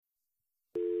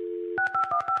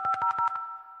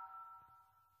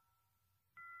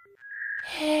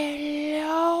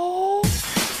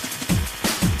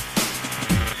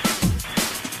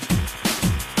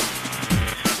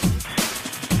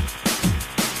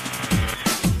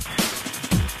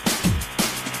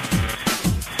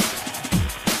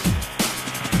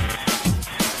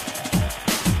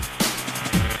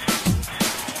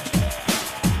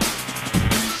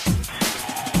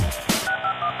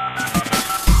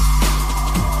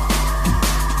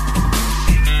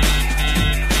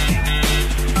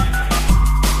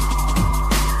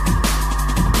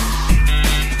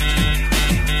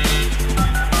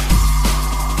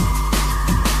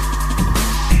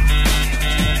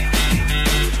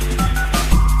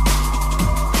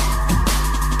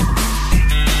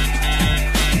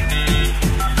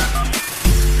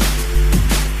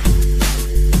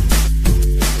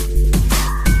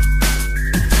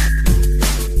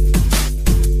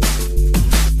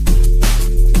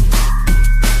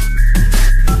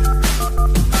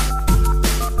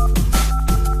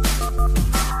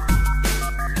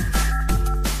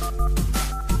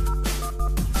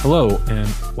Hello, and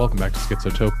welcome back to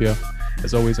Schizotopia.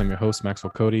 As always, I'm your host,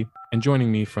 Maxwell Cody, and joining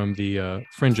me from the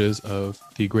fringes of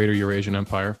the greater Eurasian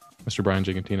Empire, Mr. Brian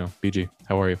Gigantino. BG,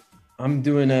 how are you? I'm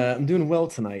doing well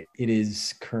tonight. It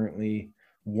is currently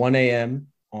 1 a.m.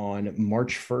 on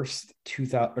March 1st,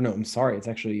 2000. Or no, I'm sorry, it's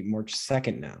actually March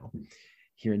 2nd now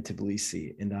here in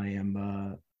Tbilisi, and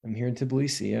I'm here in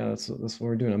Tbilisi. Yeah, that's what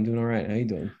we're doing. I'm doing all right. How you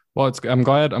doing? Well, I'm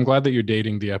glad that you're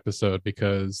dating the episode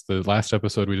because the last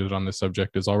episode we did on this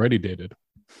subject is already dated.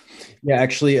 Yeah,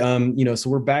 actually, so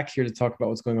we're back here to talk about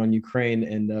what's going on in Ukraine,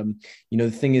 and the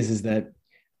thing is that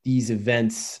these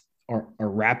events are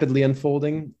rapidly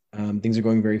unfolding. Things are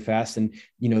going very fast, and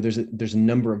there's a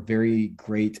number of very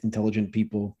great, intelligent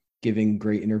people giving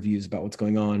great interviews about what's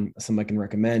going on. Some I can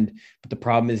recommend, but the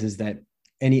problem is that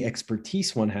any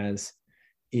expertise one has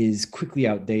is quickly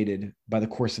outdated by the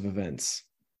course of events.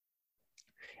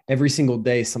 Every single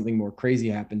day, something more crazy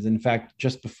happens. In fact,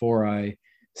 just before I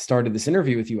started this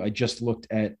interview with you, I just looked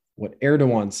at what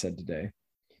Erdogan said today.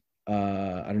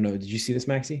 I don't know. Did you see this,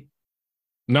 Maxi?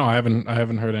 No, I haven't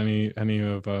heard any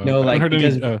of No, I haven't like heard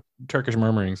because any Turkish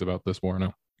murmurings about this war.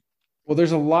 No. well,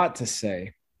 there's a lot to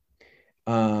say.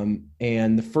 And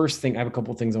the first thing, I have a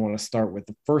couple of things I want to start with.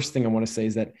 The first thing I want to say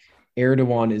is that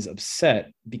Erdogan is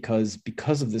upset because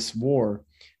of this war.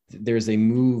 There's a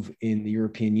move in the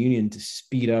European Union to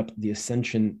speed up the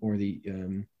ascension or the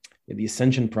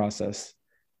ascension process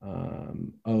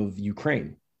of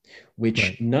Ukraine, which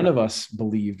Right. none of us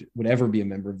believed would ever be a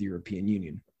member of the European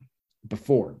Union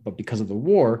before. But because of the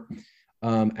war,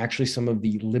 actually some of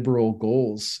the liberal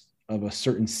goals of a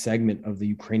certain segment of the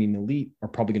Ukrainian elite are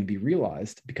probably going to be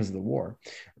realized because of the war.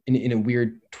 In a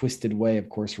weird, twisted way, of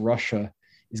course, Russia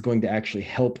is going to actually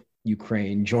help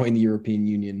Ukraine join the European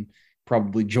Union,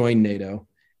 probably join NATO,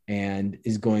 and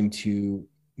is going to,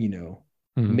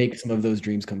 make some of those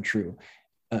dreams come true.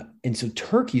 And so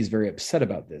Turkey is very upset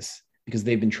about this because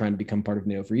they've been trying to become part of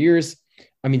NATO for years.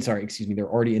 They're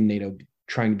already in NATO,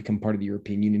 trying to become part of the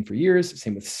European Union for years.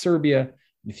 Same with Serbia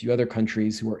and a few other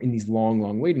countries who are in these long,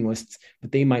 long waiting lists,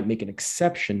 but they might make an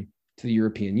exception to the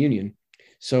European Union.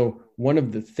 So one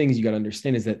of the things you got to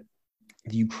understand is that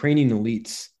the Ukrainian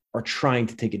elites are trying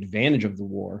to take advantage of the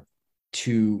war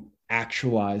to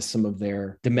actualize some of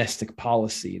their domestic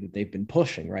policy that they've been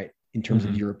pushing, right, in terms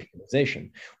of Europeanization,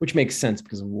 which makes sense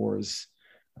because of war is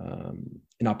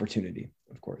an opportunity,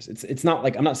 of course. It's not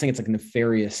like, I'm not saying it's like a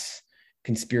nefarious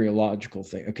conspiratorial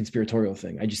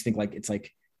thing. I just think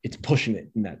it's pushing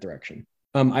it in that direction.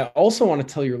 I also want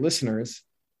to tell your listeners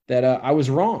that I was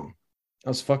wrong. I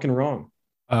was fucking wrong.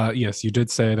 Yes, you did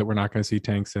say that we're not going to see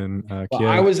tanks in Well,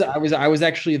 Kiev. I was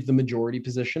actually of the majority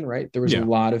position, right? There was a Yeah.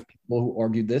 lot of people who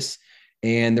argued this,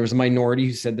 and there was a minority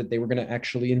who said that they were going to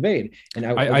actually invade. And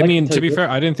I'd I like mean, tell to be you, fair,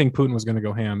 I didn't think Putin was going to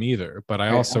go ham either, but I,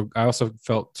 I also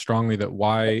felt strongly that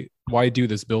why do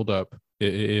this buildup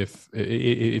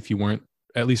if you weren't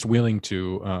at least willing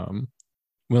to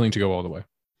go all the way.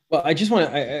 well,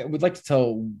 I would like to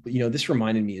tell, this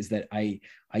reminded me is that I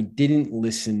didn't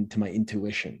listen to my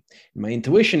intuition. And my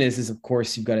intuition is of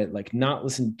course, you've got to like not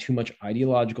listen to too much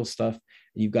ideological stuff.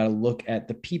 You've got to look at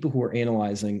the people who are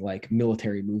analyzing like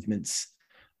military movements,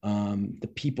 the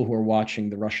people who are watching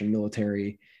the Russian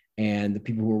military, and the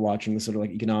people who are watching the sort of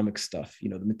like economic stuff,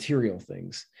 the material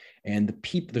things. And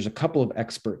there's a couple of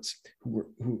experts who are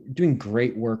doing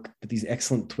great work with these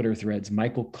excellent Twitter threads.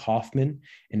 Michael Kaufman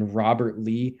and Robert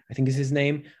Lee, I think is his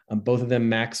name. Both of them,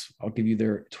 Max, I'll give you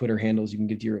their Twitter handles. You can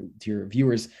give to your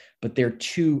viewers, but they're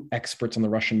two experts on the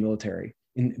Russian military.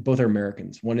 Both are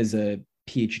Americans. One is a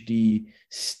PhD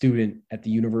student at the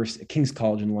University, King's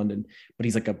College in London, but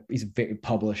he's very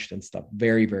published and stuff.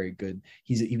 Very, very good.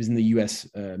 He was in the U.S.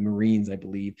 Marines, I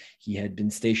believe. He had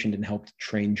been stationed and helped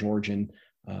train Georgian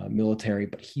military,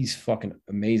 but he's fucking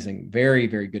amazing. Very,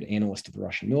 very good analyst of the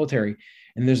Russian military.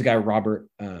 And there's a guy,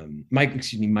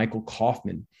 Michael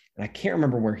Kaufman, and I can't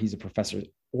remember where he's a professor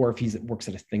or if he works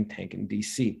at a think tank in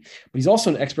DC, but he's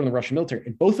also an expert in the Russian military.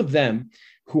 And both of them,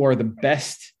 who are the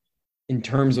best in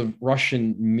terms of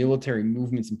Russian military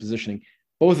movements and positioning,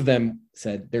 both of them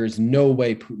said there's no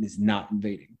way Putin is not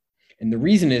invading. And the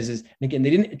reason is, and again, they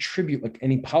didn't attribute like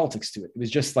any politics to it. It was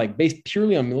just like based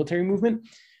purely on military movement.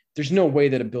 There's no way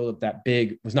that a buildup that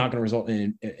big was not going to result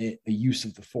in a use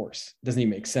of the force. It doesn't even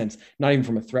make sense, not even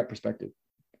from a threat perspective.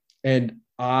 And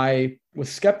I was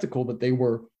skeptical that I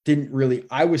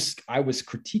was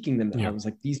critiquing them. Yeah. I was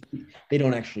like, they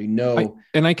don't actually know.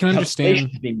 And I can understand.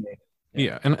 Being made.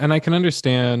 Yeah. And I can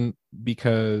understand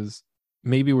because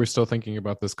maybe we're still thinking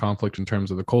about this conflict in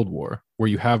terms of the Cold War, where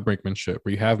you have brinkmanship,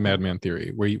 where you have madman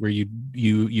theory, where you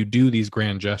do these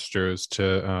grand gestures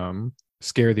to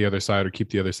scare the other side or keep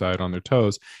the other side on their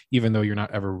toes, even though you're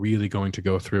not ever really going to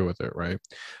go through with it, right?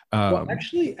 Well,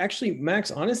 actually,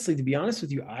 Max, honestly, to be honest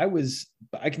with you, I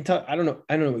can tell, I don't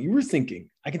know what you were thinking.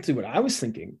 I can tell you what I was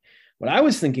thinking. What I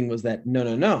was thinking was that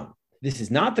no, this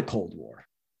is not the Cold War.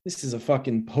 This is a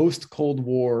fucking post-Cold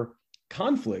War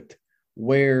conflict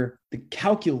where the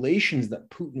calculations that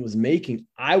Putin was making,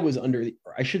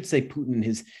 or I should say Putin and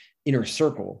his inner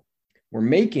circle were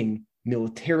making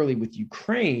militarily with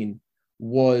Ukraine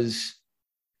was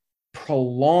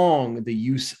prolong the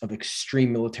use of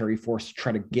extreme military force to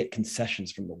try to get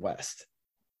concessions from the West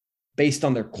based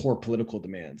on their core political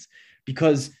demands.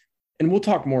 Because, and we'll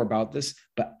talk more about this,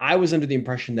 but I was under the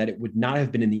impression that it would not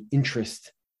have been in the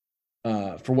interest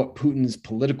for what Putin's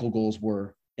political goals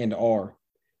were and are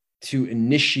to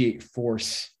initiate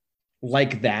force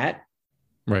like that.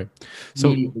 Right.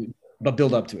 So, but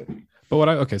build up to it. But what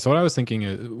I was thinking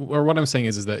is, or what I'm saying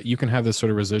is that you can have this sort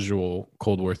of residual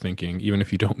Cold War thinking, even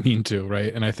if you don't mean to,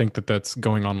 right? And I think that that's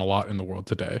going on a lot in the world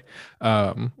today,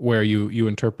 where you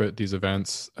interpret these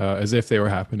events as if they were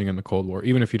happening in the Cold War,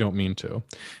 even if you don't mean to.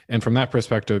 And from that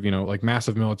perspective, like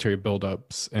massive military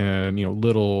buildups and,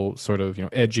 little sort of,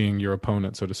 edging your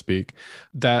opponent, so to speak,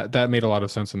 that made a lot of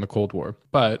sense in the Cold War.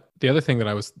 But the other thing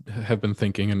that have been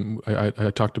thinking, and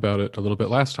I talked about it a little bit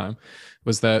last time,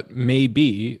 was that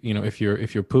maybe, if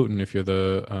you're Putin, if you're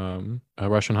the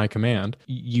Russian high command,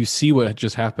 you see what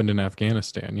just happened in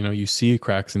Afghanistan. You see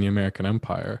cracks in the American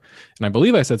empire. And I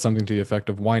believe I said something to the effect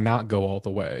of, why not go all the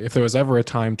way? If there was ever a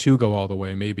time to go all the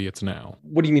way, maybe it's now.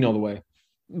 What do you mean all the way?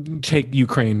 Take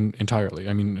Ukraine entirely.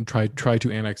 I mean, try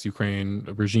to annex Ukraine,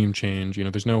 regime change.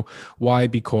 There's no why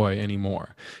be coy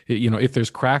anymore. If there's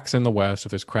cracks in the West,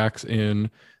 if there's cracks in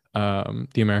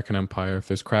the American empire, if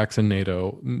there's cracks in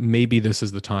NATO, maybe this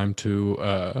is the time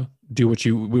to do what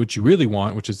you really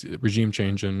want, which is regime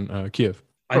change in Kiev.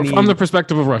 From the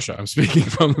perspective of Russia, I'm speaking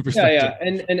from the perspective.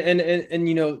 Yeah.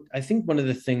 And I think one of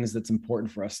the things that's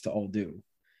important for us to all do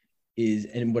is,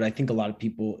 and what I think a lot of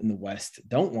people in the West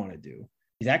don't want to do,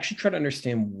 is actually try to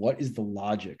understand what is the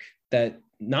logic that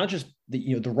not just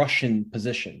the Russian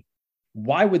position.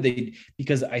 Why would they?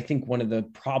 Because I think one of the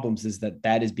problems is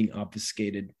that is being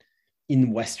obfuscated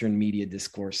in Western media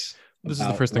discourse. This is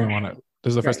the first thing I want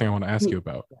to ask you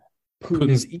about.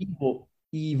 Putin is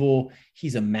evil.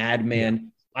 He's a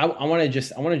madman. Yeah. I want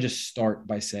to just start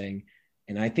by saying,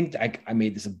 and I think I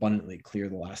made this abundantly clear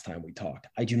the last time we talked,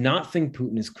 I do not think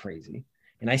Putin is crazy,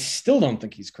 and I still don't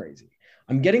think he's crazy.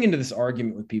 I'm getting into this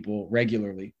argument with people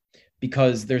regularly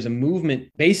because there's a movement,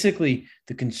 basically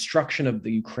the construction of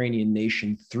the Ukrainian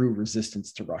nation through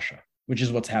resistance to Russia, which is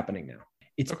what's happening now.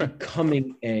 It's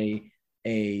becoming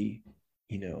a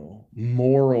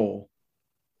moral,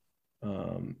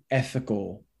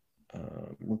 ethical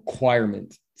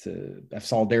requirement to have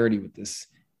solidarity with this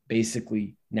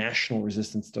basically national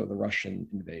resistance to the Russian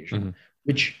invasion,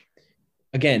 which,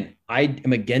 again, I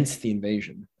am against the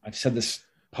invasion. I've said this.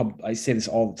 I say this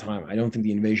all the time. I don't think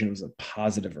the invasion was a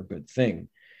positive or good thing.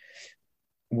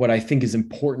 What I think is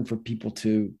important for people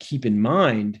to keep in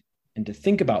mind and to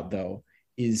think about, though,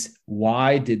 is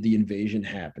why did the invasion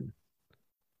happen?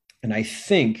 And I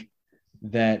think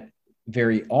that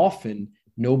very often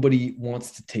nobody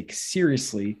wants to take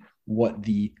seriously what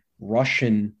the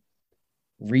Russian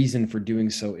reason for doing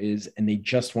so is, and they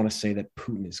just want to say that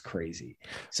Putin is crazy.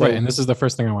 So, right, and this is the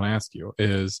first thing I want to ask you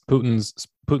is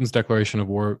Putin's declaration of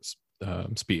war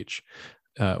speech,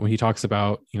 when he talks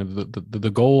about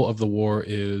the goal of the war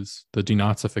is the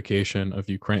denazification of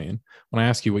Ukraine. When I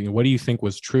ask you, what do you think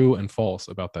was true and false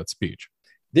about that speech?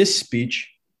 This speech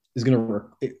is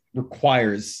it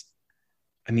requires.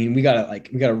 I mean, we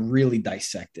gotta really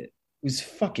dissect it. It was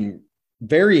fucking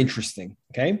very interesting.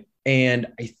 Okay, and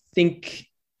I think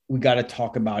we got to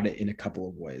talk about it in a couple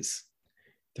of ways.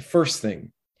 The first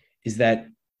thing is that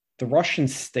the Russian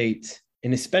state,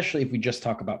 and especially if we just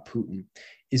talk about Putin,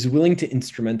 is willing to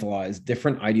instrumentalize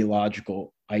different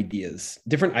ideological ideas,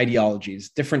 different ideologies,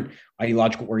 different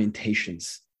ideological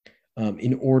orientations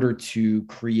in order to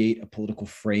create a political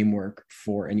framework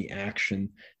for any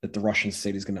action that the Russian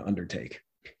state is going to undertake.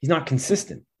 He's not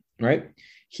consistent, right?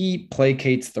 He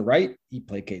placates the right, he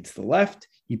placates the left,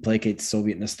 he placates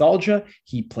Soviet nostalgia,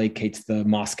 he placates the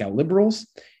Moscow liberals,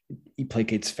 he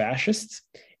placates fascists.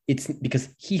 It's because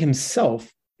he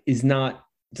himself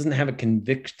doesn't have a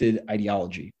convicted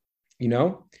ideology,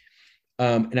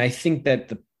 and I think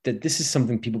that this is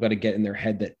something people got to get in their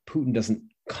head, that Putin doesn't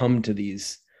come to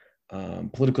these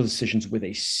political decisions with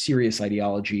a serious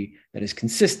ideology that is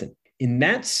consistent. In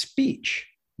that speech,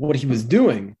 what he was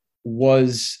doing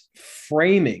was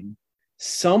framing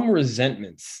some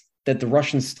resentments that the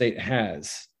Russian state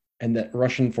has and that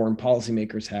Russian foreign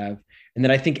policymakers have, and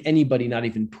that I think anybody, not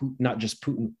even Putin, not just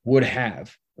Putin, would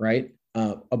have, right?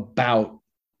 About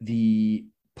the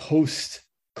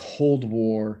post-Cold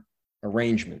War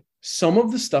arrangement. Some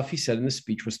of the stuff he said in the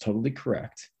speech was totally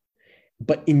correct,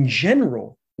 but in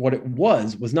general, what it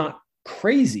was not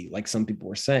crazy like some people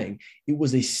were saying. It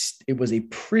was a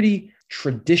pretty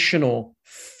traditional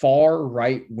far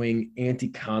right-wing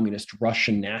anti-communist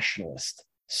Russian nationalist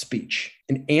speech,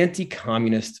 an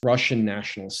anti-communist Russian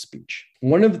nationalist speech.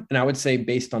 And I would say,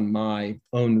 based on my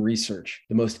own research,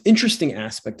 the most interesting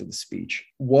aspect of the speech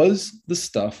was the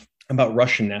stuff about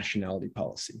Russian nationality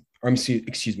policy. Or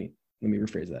excuse me, let me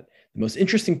rephrase that. The most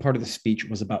interesting part of the speech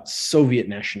was about Soviet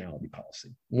nationality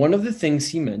policy. One of the things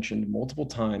he mentioned multiple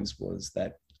times was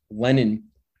that Lenin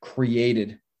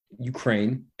created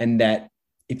Ukraine, and that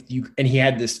and he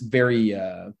had this very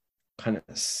kind of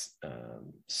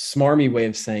smarmy way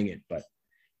of saying it, but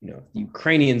the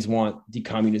Ukrainians want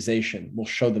decommunization. We'll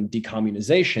show them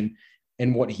decommunization.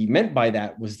 And what he meant by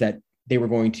that was that they were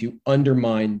going to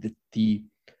undermine the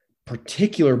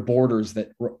particular borders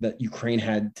that Ukraine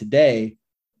had today,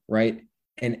 right?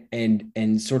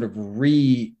 And sort of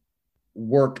rework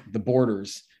the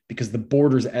borders, because the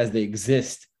borders as they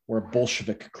exist were a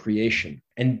Bolshevik creation.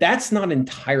 And that's not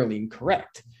entirely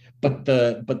incorrect. But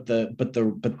the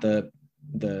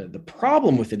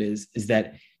problem with it is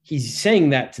that he's saying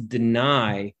that to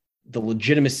deny the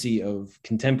legitimacy of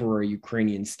contemporary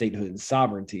Ukrainian statehood and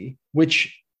sovereignty,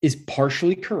 which is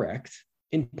partially correct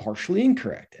and partially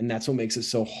incorrect. And that's what makes it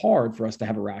so hard for us to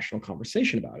have a rational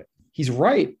conversation about it. He's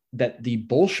right that the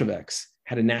Bolsheviks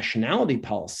had a nationality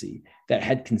policy that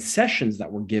had concessions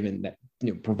that were given, that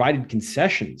provided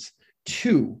concessions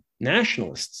to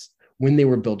nationalists when they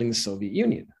were building the Soviet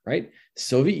Union, right? The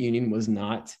Soviet Union was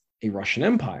not a Russian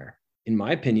empire. In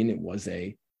my opinion, it was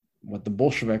what the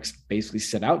Bolsheviks basically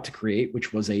set out to create,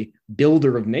 which was a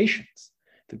builder of nations.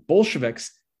 The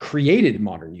Bolsheviks created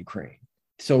modern Ukraine.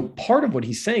 So part of what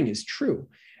he's saying is true.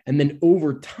 And then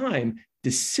over time,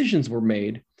 decisions were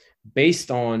made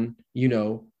based on,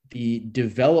 the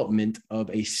development of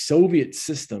a Soviet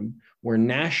system where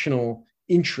national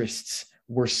interests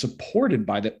were supported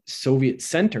by the Soviet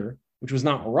center, which was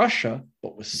not Russia,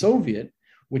 but was Soviet,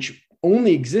 which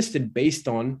only existed based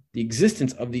on the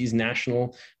existence of these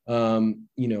national,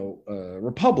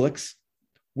 republics,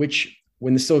 which,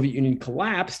 when the Soviet Union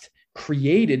collapsed,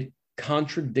 created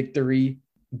contradictory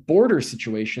border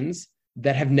situations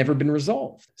that have never been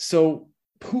resolved. So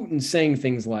Putin saying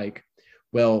things like,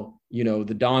 well,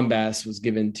 the Donbass was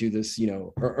given to this,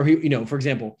 for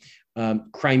example,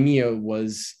 Crimea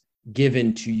was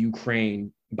given to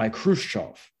Ukraine by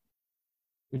Khrushchev,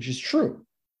 which is true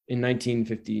in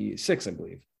 1956, I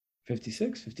believe.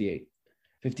 56, 58,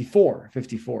 54,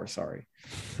 sorry.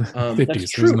 50s,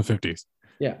 that's true. It was in the 50s.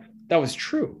 Yeah, that was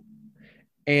true.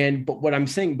 But what I'm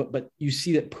saying, but you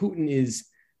see that Putin is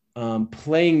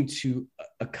playing to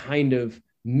a kind of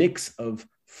mix of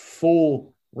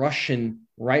full Russian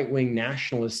right-wing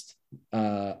nationalist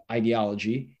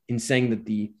ideology in saying that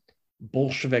the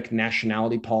Bolshevik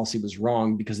nationality policy was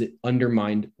wrong because it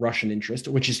undermined Russian interest,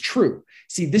 which is true.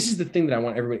 See, this is the thing that I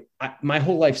want everybody, my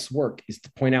whole life's work is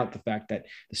to point out the fact that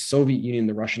the Soviet Union and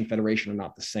the Russian Federation are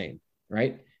not the same,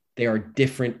 right? They are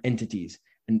different entities.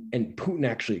 And Putin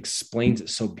actually explains it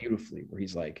so beautifully, where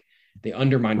he's like, they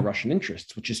undermined Russian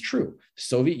interests, which is true. The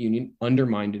Soviet Union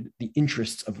undermined the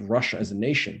interests of Russia as a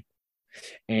nation.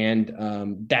 And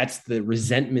that's the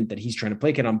resentment that he's trying to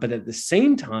placate on. But at the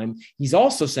same time, he's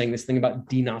also saying this thing about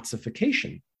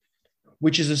denazification,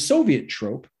 which is a Soviet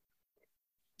trope,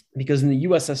 because in the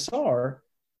USSR,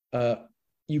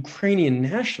 Ukrainian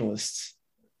nationalists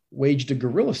waged a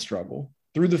guerrilla struggle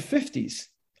through the 50s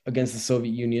against the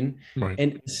Soviet Union. Right.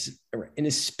 And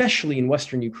especially in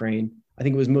Western Ukraine. I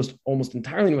think it was almost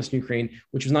entirely in Western Ukraine,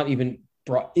 which was not even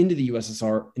brought into the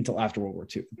USSR until after World War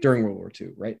II, during World War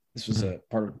II, right? This was a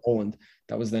part of Poland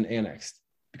that was then annexed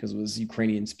because it was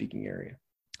Ukrainian speaking area.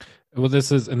 Well,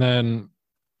 this is the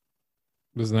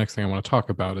next thing I want to talk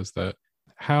about, is that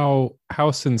how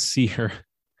sincere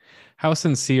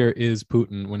is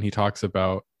Putin when he talks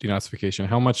about denazification?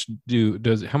 How much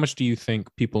do you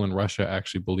think people in Russia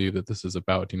actually believe that this is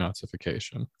about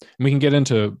denazification? And we can get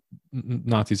into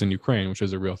Nazis in Ukraine, which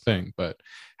is a real thing, but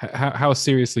how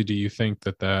seriously do you think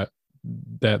that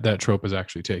trope is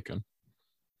actually taken?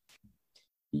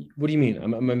 What do you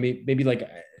mean? Maybe like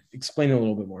explain a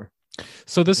little bit more.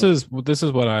 So this is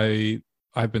what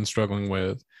I've been struggling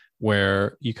with,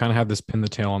 where you kind of have this pin the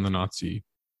tail on the Nazi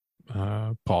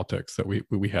politics that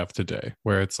we have today,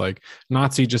 where it's like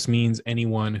Nazi just means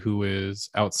anyone who is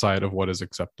outside of what is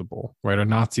acceptable, right? Or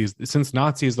Nazis, since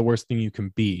Nazi is the worst thing you can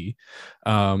be,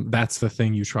 that's the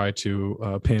thing you try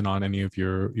to pin on any of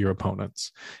your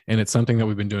opponents. And it's something that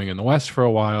we've been doing in the West for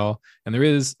a while. And there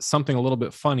is something a little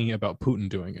bit funny about Putin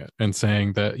doing it and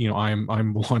saying that, you know,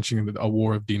 I'm launching a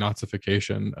war of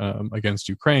denazification against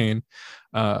Ukraine,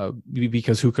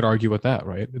 because who could argue with that,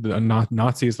 right?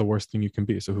 Nazi is the worst thing you can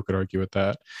be, so who could argue with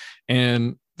that?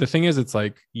 And the thing is, it's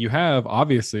like you have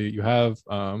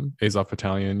Azov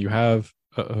Battalion, you have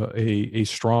a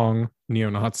strong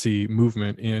neo-Nazi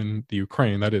movement in the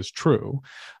Ukraine. That is true,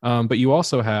 but you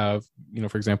also have, you know,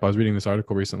 for example, I was reading this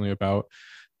article recently about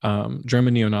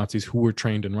German neo-Nazis who were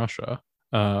trained in Russia,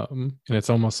 and it's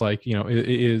almost like, you know, it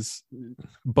is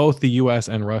both the U.S.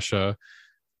 and Russia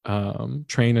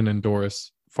train and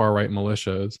endorse far-right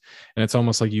militias, and it's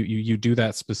almost like you do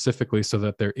that specifically so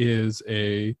that there is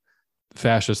a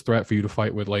fascist threat for you to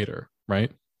fight with later, right?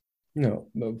 No,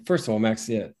 first of all, Max,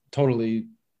 yeah, totally,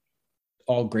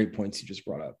 all great points you just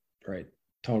brought up, right?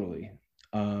 Totally.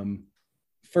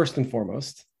 First and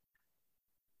foremost,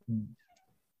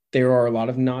 there are a lot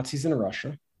of Nazis in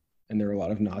Russia, and there are a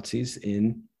lot of Nazis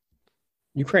in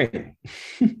Ukraine.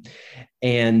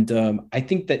 And I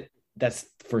think that's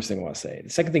the first thing I want to say. The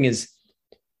second thing is,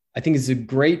 I think it's a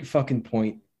great fucking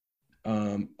point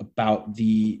about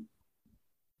the,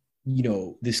 you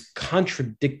know, this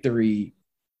contradictory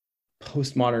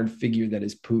postmodern figure that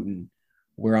is Putin,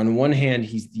 where on one hand,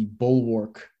 he's the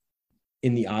bulwark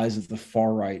in the eyes of the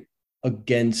far right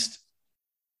against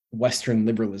Western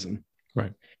liberalism.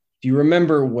 Right. Do you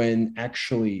remember when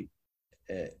actually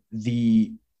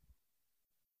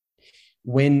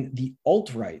when the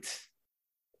alt-right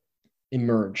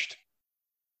emerged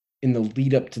in the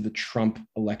lead up to the Trump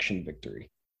election victory,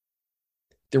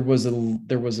 there was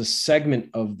a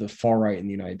segment of the far right in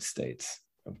the United States,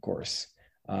 of course,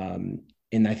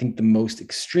 and I think the most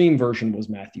extreme version was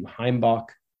Matthew Heimbach,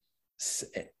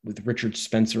 with Richard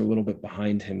Spencer a little bit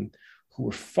behind him, who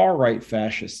were far right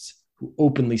fascists who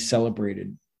openly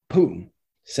celebrated Putin,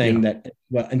 saying that,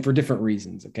 well, and for different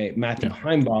reasons. Okay, Matthew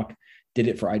Heimbach did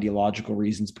it for ideological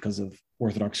reasons because of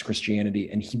Orthodox Christianity,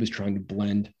 and he was trying to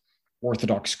blend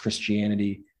Orthodox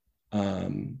Christianity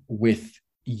with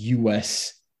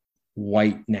U.S.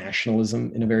 white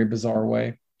nationalism in a very bizarre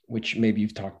way, which maybe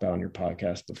you've talked about on your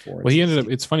podcast before. Well,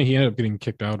 it's funny, he ended up getting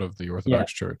kicked out of the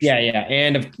Orthodox Church. Yeah.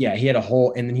 And he had a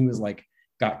whole, and then he was like,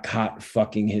 got caught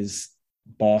fucking his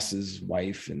boss's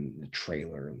wife in the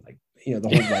trailer, and like, you know, the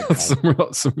whole white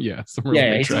some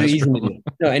real he's an idiot.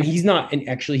 No, and he's not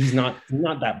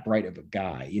that bright of a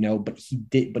guy, you know, but he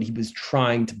was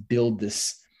trying to build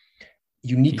this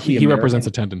uniquely he represents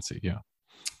a tendency,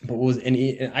 but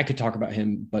I could talk about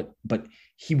him, but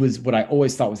he was, what I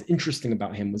always thought was interesting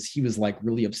about him was he was like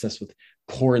really obsessed with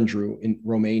Corandru in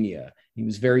Romania. He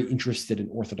was very interested in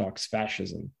Orthodox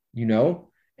fascism, you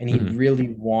know, and he really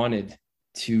wanted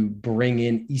to bring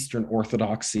in Eastern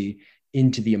Orthodoxy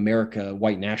into the America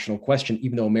white national question,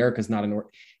 even though America is not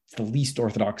it's the least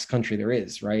Orthodox country there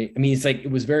is, right? I mean, it's like, it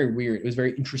was very weird. It was a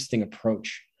very interesting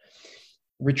approach.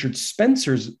 Richard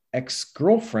Spencer's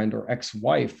ex-girlfriend or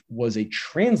ex-wife was a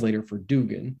translator for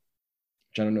Dugin,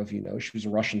 which I don't know if you know. She was a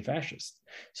Russian fascist.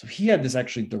 So he had this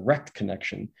actually direct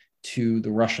connection to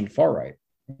the Russian far right,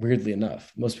 weirdly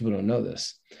enough. Most people don't know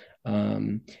this.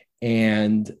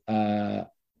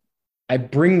 I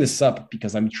bring this up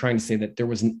because I'm trying to say that there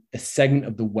was a segment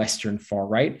of the Western far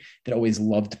right that always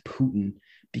loved Putin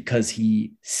because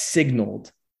he signaled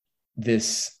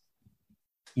this,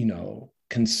 you know,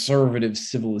 conservative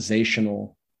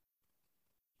civilizational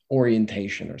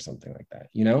orientation or something like that,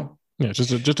 you know? Yeah,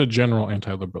 just a general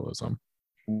anti-liberalism.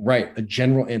 Right, a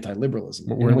general anti-liberalism.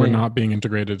 We're not being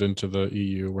integrated into the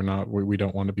EU. We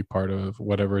don't want to be part of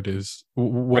whatever it is,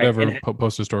 whatever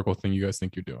post-historical thing you guys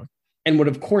think you're doing. And what,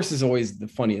 of course, is always the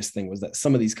funniest thing was that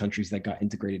some of these countries that got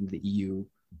integrated into the EU,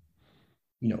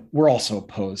 you know, were also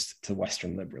opposed to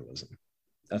Western liberalism.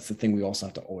 That's the thing we also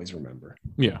have to always remember.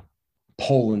 Yeah.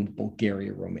 Poland,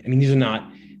 Bulgaria, Romania. I mean, these are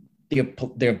not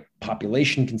their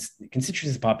population,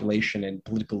 constituents of population and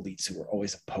political elites who were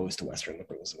always opposed to Western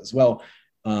liberalism as well.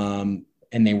 And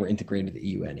they were integrated into the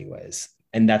EU anyways.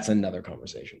 And that's another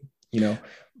conversation, you know?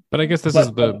 But I guess this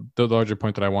is the larger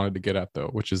point that I wanted to get at, though,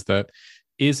 which is that,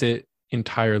 is it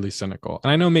entirely cynical?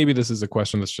 And I know maybe this is a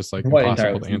question that's just like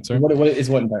impossible to answer. What is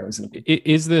entirely cynical?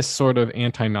 Is this sort of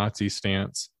anti-Nazi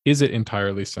stance, is it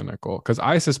entirely cynical? Because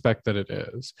I suspect that it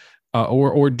is.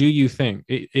 Or do you think,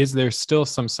 is there still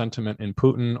some sentiment in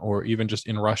Putin or even just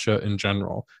in Russia in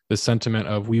general, the sentiment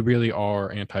of we really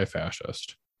are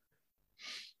anti-fascist?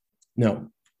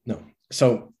 No, no.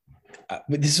 So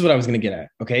this is what I was going to get at.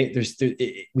 Okay.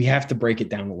 We have to break it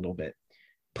down a little bit.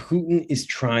 Putin is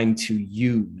trying to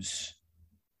use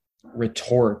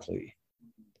rhetorically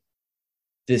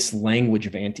this language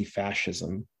of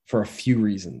anti-fascism for a few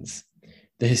reasons.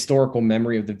 The historical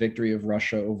memory of the victory of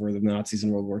Russia over the Nazis in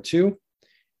World War II,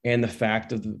 and the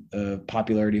fact of the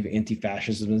popularity of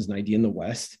anti-fascism as an idea in the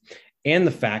West, and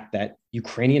the fact that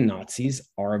Ukrainian Nazis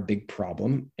are a big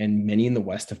problem, and many in the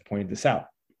West have pointed this out.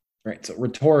 Right? So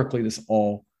rhetorically, this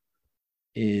all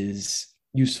is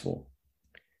useful.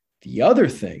 The other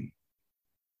thing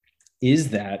is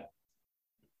that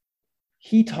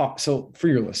he talks, so for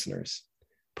your listeners,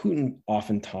 Putin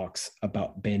often talks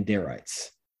about Banderites,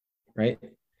 right?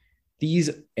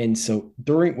 And so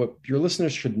during what your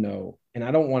listeners should know, and I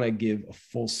don't want to give a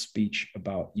full speech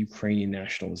about Ukrainian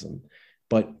nationalism,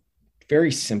 but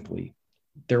very simply,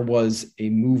 there was a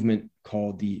movement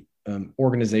called the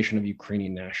Organization of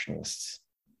Ukrainian Nationalists,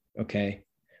 okay,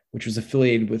 which was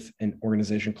affiliated with an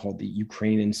organization called the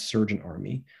Ukrainian Insurgent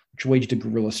Army, which waged a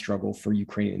guerrilla struggle for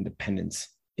Ukrainian independence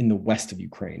in the west of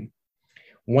Ukraine.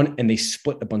 And they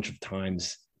split a bunch of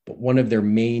times, but one of their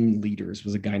main leaders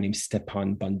was a guy named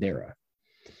Stepan Bandera.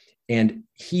 And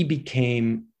he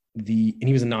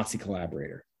was a Nazi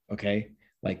collaborator, okay?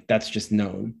 Like that's just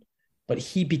known. But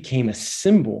he became a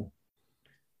symbol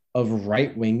of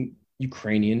right-wing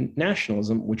Ukrainian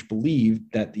nationalism, which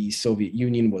believed that the Soviet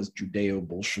Union was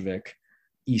Judeo-Bolshevik,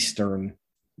 Eastern,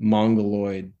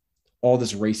 Mongoloid, all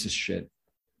this racist shit,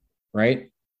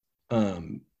 right?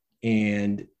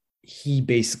 And he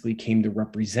basically came to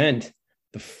represent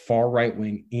the far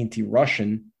right-wing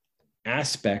anti-Russian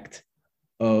aspect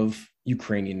of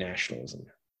Ukrainian nationalism.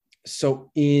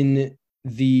 So in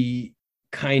the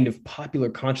kind of popular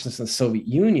consciousness of the Soviet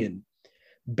Union,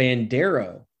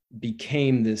 Bandera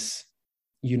became this,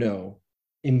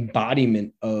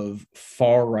 embodiment of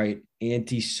far-right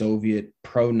anti-Soviet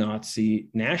pro-Nazi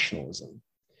nationalism.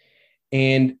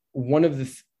 And one of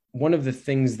the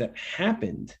things that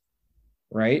happened,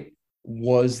 right,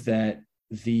 was that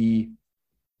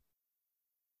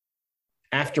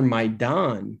after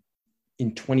Maidan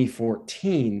in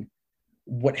 2014,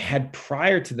 what had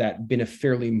prior to that been a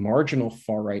fairly marginal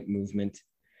far-right movement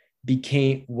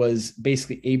was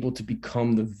basically able to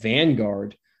become the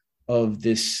vanguard of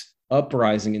this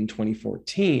uprising in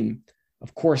 2014.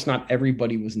 Of course, not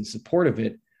everybody was in support of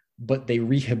it, but they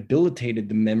rehabilitated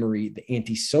the memory, the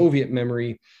anti-Soviet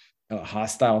memory,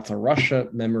 hostile to Russia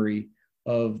memory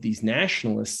of these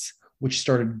nationalists, which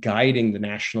started guiding the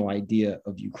national idea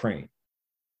of Ukraine.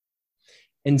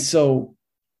 And so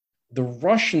the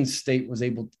Russian state was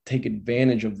able to take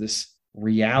advantage of this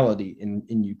reality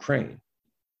in Ukraine,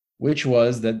 which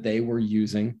was that they were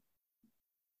using,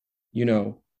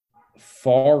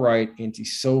 far-right,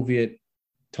 anti-Soviet,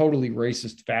 totally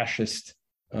racist, fascist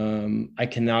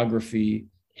iconography,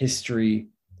 history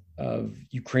of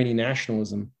Ukrainian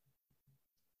nationalism,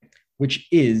 which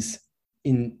is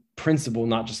in principle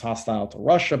not just hostile to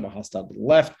Russia, but hostile to the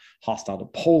left, hostile to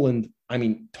Poland. I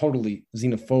mean, totally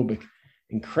xenophobic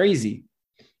and crazy.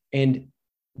 And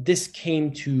this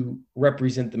came to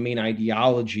represent the main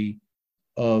ideology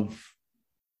of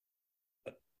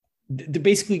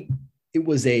basically, it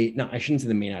was I shouldn't say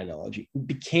the main ideology. It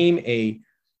became a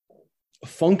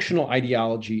functional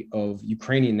ideology of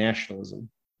Ukrainian nationalism,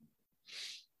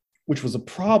 which was a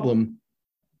problem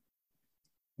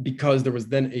because there was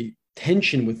then a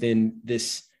tension within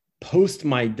this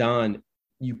post-Maidan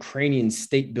Ukrainian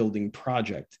state building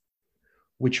project,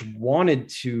 which wanted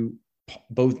to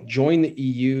both join the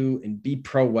EU and be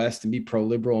pro-West and be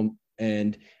pro-liberal,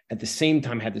 and at the same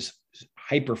time had this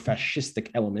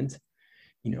hyper-fascistic element.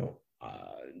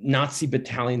 Nazi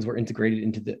battalions were integrated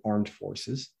into the armed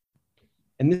forces.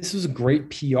 And this was a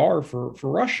great PR for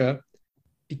Russia,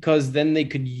 because then they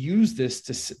could use this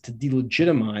to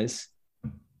delegitimize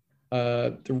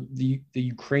the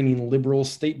Ukrainian liberal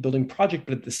state building project.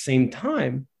 But at the same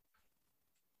time,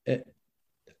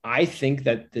 I think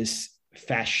that this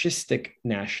fascistic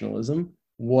nationalism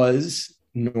was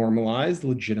normalized,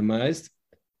 legitimized,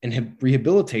 and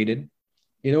rehabilitated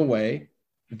in a way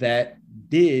that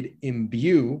did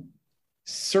imbue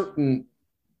certain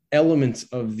elements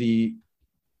of the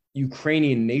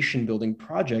Ukrainian nation building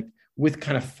project with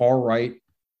kind of far right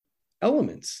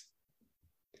elements.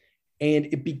 And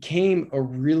it became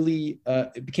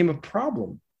a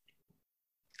problem.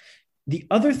 The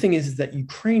other thing is that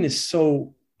Ukraine is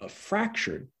so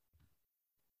fractured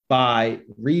by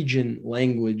region,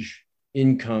 language,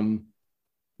 income,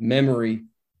 memory,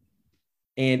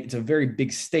 and it's a very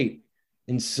big state.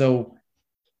 And so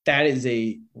that is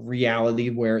a reality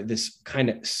where this kind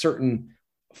of certain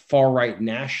far right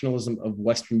nationalism of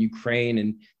Western Ukraine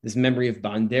and this memory of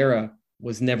Bandera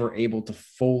was never able to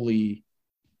fully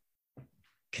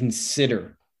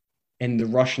consider. And the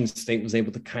Russian state was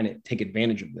able to kind of take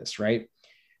advantage of this, right?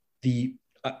 The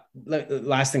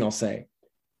last thing I'll say,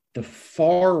 the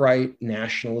far right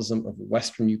nationalism of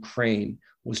Western Ukraine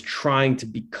was trying to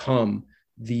become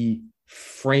the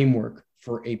framework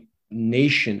for a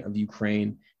nation of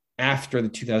Ukraine after the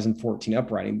 2014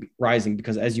 uprising,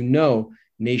 because as you know,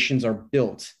 nations are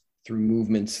built through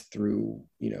movements, through,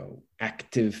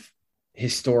 active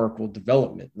historical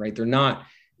development, right? They're not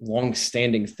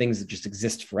long-standing things that just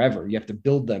exist forever. You have to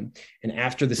build them. And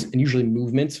after this, and usually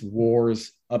movements,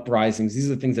 wars, uprisings,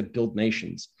 these are the things that build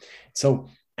nations. So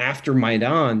after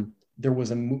Maidan, there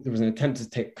was an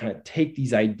attempt to take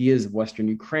these ideas of Western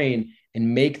Ukraine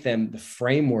and make them the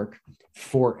framework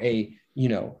for a,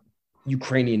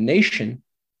 Ukrainian nation,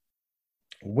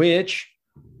 which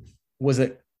was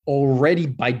already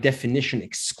by definition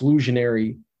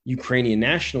exclusionary Ukrainian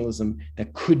nationalism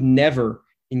that could never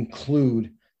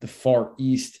include the Far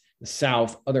East, the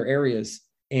South, other areas.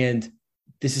 And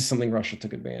this is something Russia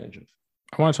took advantage of.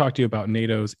 I want to talk to you about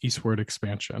NATO's eastward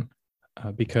expansion.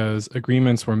 Because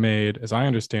agreements were made, as I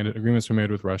understand it, agreements were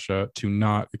made with Russia to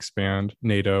not expand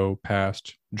NATO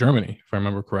past Germany, if I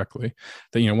remember correctly.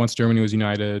 That, once Germany was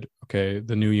united, okay,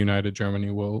 the new reunited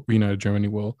Germany will be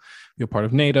a part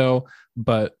of NATO,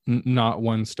 but not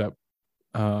one step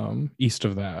east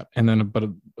of that. And then, but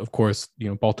of course,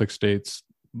 Baltic states,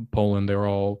 Poland, they're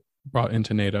all brought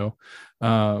into NATO.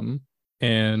 And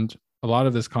a lot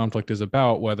of this conflict is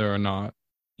about whether or not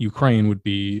Ukraine would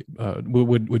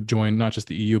join not just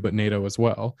the EU but NATO as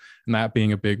well, and that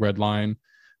being a big red line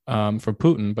for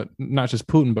Putin. But not just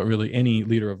Putin, but really any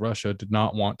leader of Russia did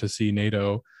not want to see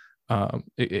NATO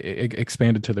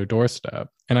expanded to their doorstep.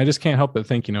 And I just can't help but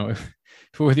think, if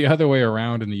it were the other way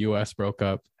around and the U.S. broke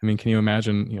up, I mean, can you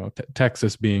imagine,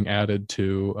 Texas being added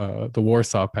to the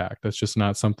Warsaw Pact? That's just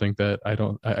not something that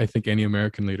I think any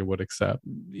American leader would accept.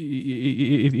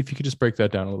 If you could just break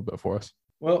that down a little bit for us.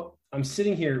 Well, I'm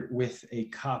sitting here with a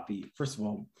copy, first of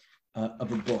all,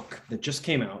 of a book that just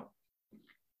came out.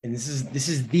 And this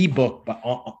is the book. But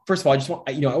first of all, I just want,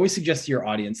 I always suggest to your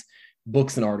audience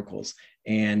books and articles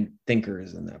and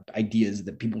thinkers and the ideas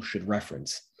that people should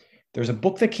reference. There's a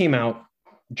book that came out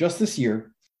just this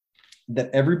year that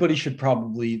everybody should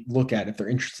probably look at if they're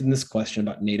interested in this question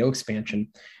about NATO expansion.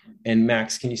 And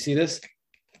Max, can you see this?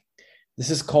 This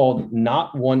is called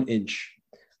Not 1 Inch: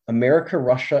 America,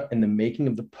 Russia, and the Making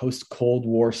of the Post-Cold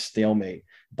War Stalemate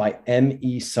by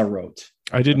M.E. Sarot.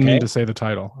 I didn't mean to say the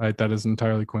title. That is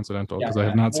entirely coincidental because I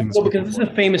have not seen this book because this is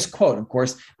a famous quote, of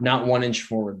course, not 1 inch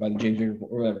forward by the James Baker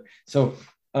or whatever. So,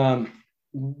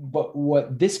 but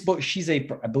what this book, she's I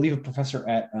believe, a professor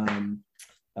at,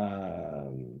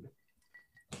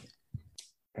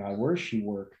 God, where does she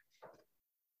work?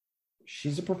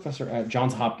 She's a professor at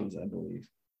Johns Hopkins, I believe.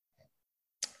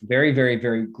 Very, very,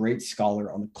 very great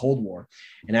scholar on the Cold War.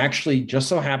 And actually just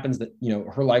so happens that,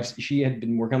 her life, she had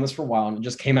been working on this for a while and it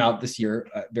just came out this year,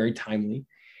 very timely.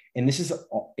 And this is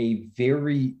a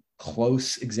very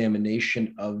close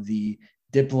examination of the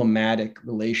diplomatic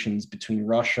relations between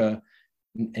Russia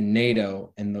and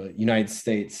NATO and the United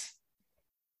States,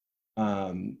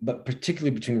 but particularly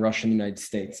between Russia and the United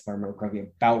States, if I remember correctly,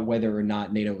 about whether or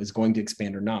not NATO is going to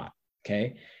expand or not.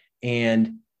 Okay.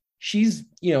 And she's,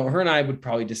 her and I would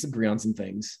probably disagree on some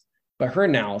things, but her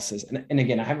analysis, and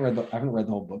again, I haven't read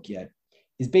the whole book yet,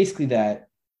 is basically that,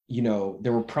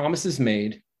 there were promises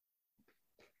made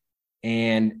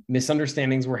and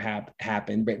misunderstandings were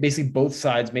happened. Basically, both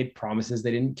sides made promises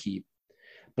they didn't keep,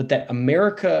 but that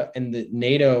America and the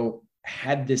NATO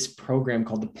had this program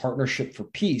called the Partnership for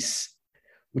Peace,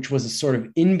 which was a sort of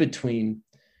in-between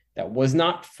that was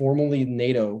not formally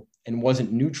NATO and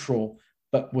wasn't neutral,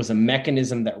 but was a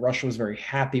mechanism that Russia was very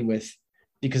happy with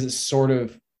because it sort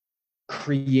of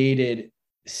created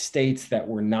states that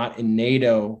were not in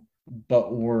NATO,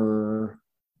 but were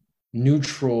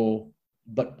neutral,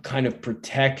 but kind of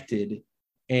protected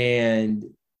and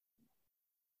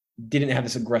didn't have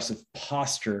this aggressive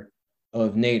posture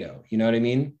of NATO. You know what I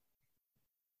mean?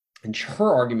 And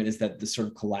her argument is that the sort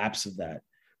of collapse of that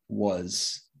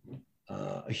was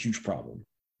a huge problem.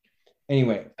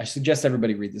 Anyway, I suggest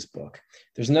everybody read this book.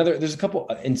 There's a couple,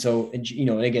 and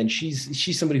again,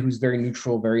 she's somebody who's very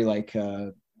neutral, very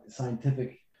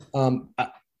scientific.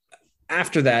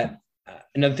 After that,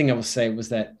 another thing I will say was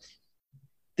that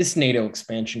this NATO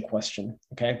expansion question,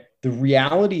 okay, the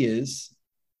reality is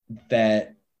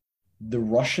that the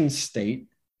Russian state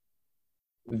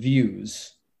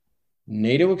views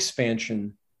NATO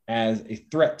expansion as a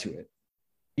threat to it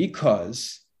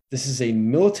because this is a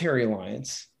military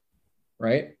alliance,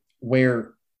 right?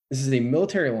 Where this is a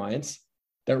military alliance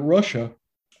that Russia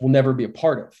will never be a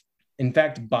part of. In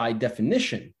fact, by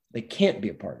definition, they can't be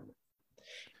a part of it.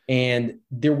 And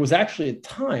there was actually a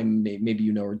time, maybe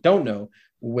you know or don't know,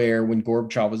 where when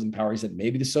Gorbachev was in power, he said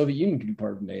maybe the Soviet Union could be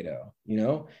part of NATO,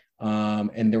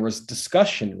 and there was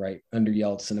discussion right under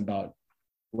Yeltsin about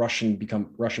Russia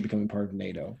becoming part of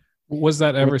NATO. Was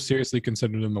that ever seriously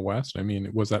considered in the West? I mean,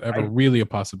 was that ever really a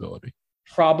possibility?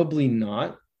 Probably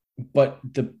not. But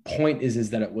the point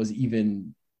is that it was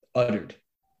even uttered.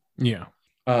 Yeah.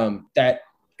 That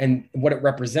and what it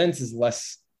represents is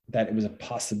less that it was a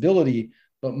possibility,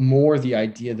 but more the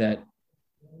idea that,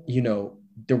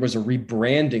 there was a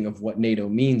rebranding of what NATO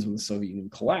means when the Soviet Union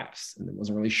collapsed, and it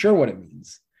wasn't really sure what it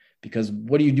means. Because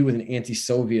what do you do with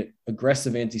an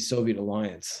aggressive anti-Soviet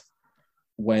alliance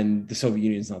when the Soviet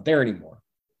Union is not there anymore?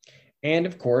 And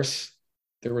of course,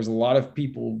 there was a lot of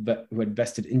people who had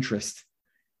vested interest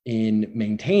in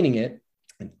maintaining it.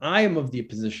 And I am of the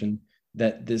position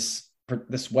that this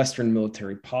Western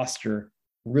military posture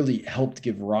really helped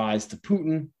give rise to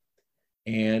Putin.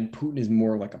 And Putin is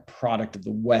more like a product of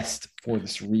the West for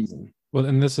this reason. Well,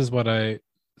 and this is what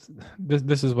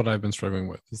this is what I've been struggling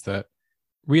with, is that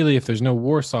really, if there's no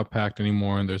Warsaw Pact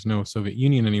anymore and there's no Soviet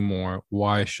Union anymore,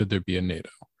 why should there be a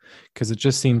NATO? Because it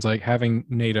just seems like having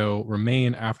NATO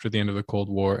remain after the end of the Cold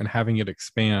War and having it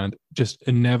expand just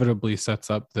inevitably sets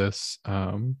up this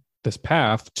this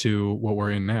path to what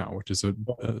we're in now, which is a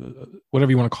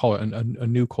whatever you want to call it, a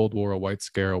new Cold War, a White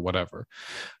Scare, or whatever.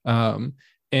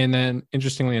 And then,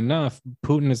 interestingly enough,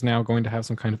 Putin is now going to have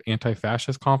some kind of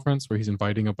anti-fascist conference where he's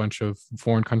inviting a bunch of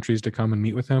foreign countries to come and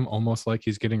meet with him, almost like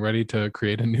he's getting ready to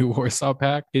create a new Warsaw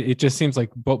Pact. It just seems like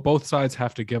both sides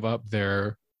have to give up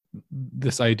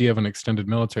this idea of an extended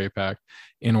military pact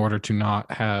in order to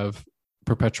not have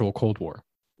perpetual Cold War.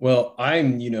 Well,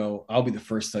 I'll be the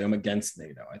first to say I'm against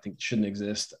NATO. I think it shouldn't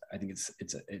exist. I think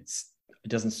it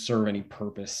doesn't serve any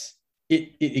purpose.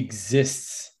 It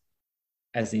exists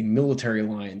as a military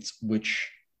alliance,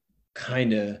 which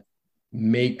kind of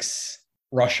makes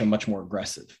Russia much more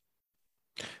aggressive.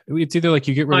 It's either like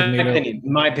you get rid of NATO. In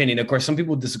my opinion, of course, some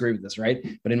people disagree with this, right?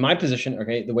 But in my position,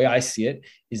 okay, the way I see it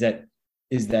is that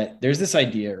there's this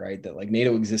idea, right, that like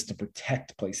NATO exists to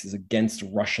protect places against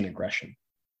Russian aggression.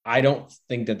 I don't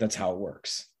think that that's how it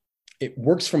works. It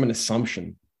works from an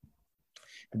assumption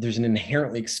that there's an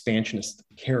inherently expansionist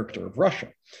character of Russia.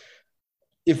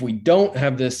 If we don't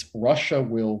have this, Russia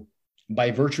will, by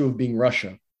virtue of being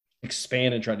Russia,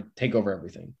 expand and try to take over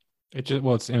everything. It's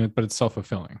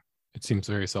self-fulfilling. It seems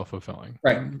very self-fulfilling.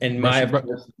 Right. And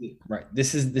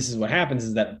this is what happens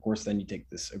is that, of course, then you take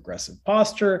this aggressive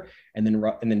posture and then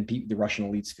the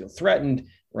Russian elites feel threatened,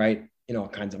 right, in all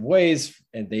kinds of ways,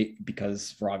 and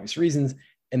because for obvious reasons,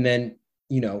 and then,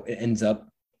 it ends up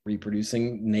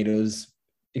reproducing NATO's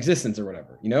existence or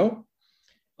whatever,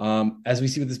 as we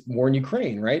see with this war in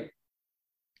Ukraine, right?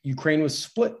 Ukraine was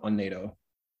split on NATO.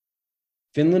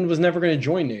 Finland was never going to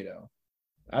join NATO.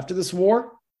 After this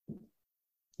war,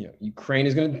 Ukraine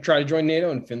is going to try to join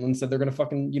NATO, and Finland said they're going to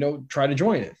fucking, try to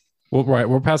join it. Well, right.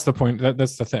 We're past the point.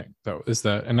 That's the thing, though, is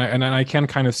that, and I can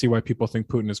kind of see why people think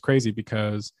Putin is crazy,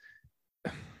 because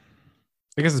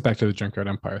I guess it's back to the Junkyard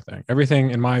Empire thing.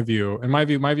 Everything, in my view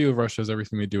of Russia is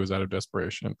everything they do is out of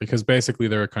desperation, because basically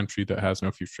they're a country that has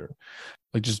no future.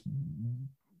 Like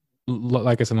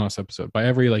I said in the last episode, by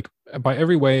every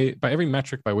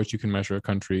metric by which you can measure a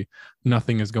country,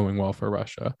 nothing is going well for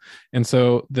Russia. And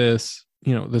so this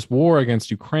war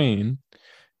against Ukraine,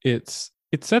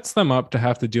 it sets them up to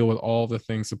have to deal with all the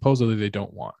things supposedly they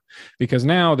don't want, because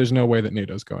now there's no way that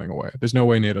NATO's going away. There's no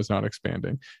way NATO's not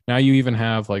expanding. Now you even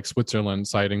have like Switzerland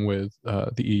siding with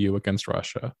the EU against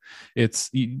Russia.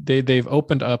 They've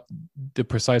opened up the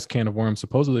precise can of worms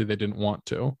supposedly they didn't want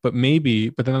to, but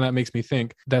then that makes me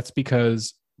think that's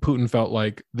because Putin felt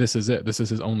like this is it. This is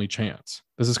his only chance.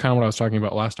 This is kind of what I was talking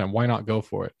about last time. Why not go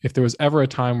for it? If there was ever a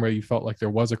time where you felt like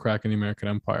there was a crack in the American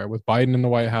empire, with Biden in the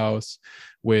White House,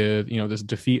 with, this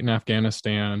defeat in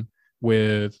Afghanistan,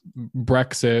 with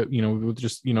Brexit, with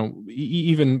just,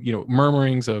 even,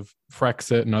 murmurings of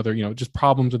Frexit and other, just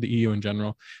problems with the EU in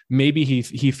general, maybe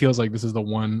he feels like this is the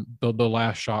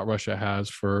last shot Russia has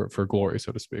for glory,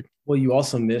 so to speak. Well, you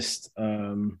also missed,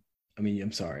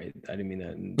 I'm sorry, I didn't mean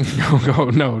that.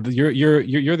 No,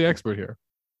 you're the expert here.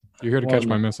 You're here to catch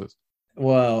my misses.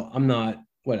 Well, I'm not.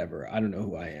 Whatever. I don't know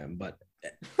who I am, but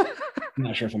I'm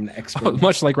not sure if I'm an expert.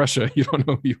 Much like Russia, you don't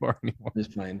know who you are anymore.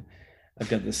 Just fine. I've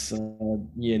got this,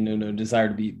 desire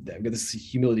to be, I've got this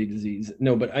humility disease.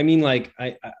 No, but I mean, like,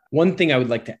 one thing I would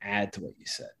like to add to what you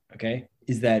said, okay,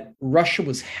 is that Russia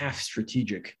was half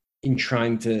strategic in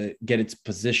trying to get its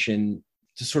position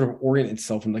to sort of orient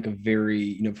itself in like a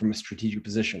very, from a strategic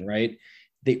position, right?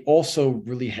 They also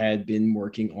really had been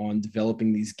working on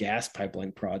developing these gas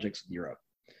pipeline projects with Europe.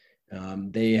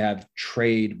 They have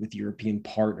trade with European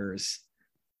partners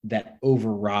that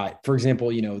override, for example,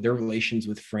 their relations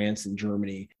with France and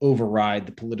Germany override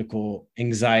the political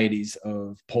anxieties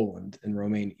of Poland and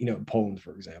Romania, Poland,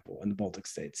 for example, and the Baltic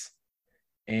states.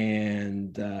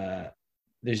 And I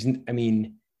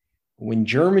mean, when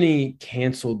Germany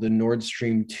canceled the Nord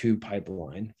Stream 2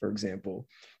 pipeline, for example,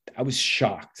 I was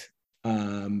shocked.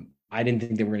 I didn't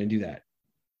think they were going to do that.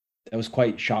 That was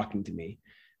quite shocking to me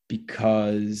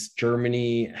because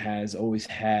Germany has always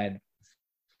had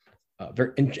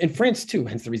and France too,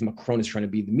 hence the reason Macron is trying to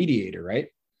be the mediator, right?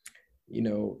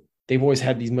 They've always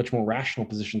had these much more rational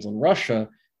positions on Russia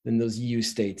than those EU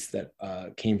states that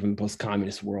came from the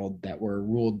post-communist world that were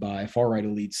ruled by far-right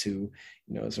elites who,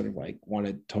 sort of like want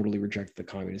to totally reject the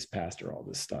communist past or all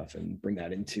this stuff and bring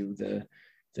that into the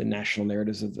national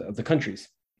narratives of the countries.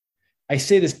 I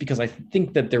say this because I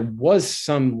think that there was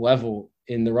some level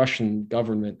in the Russian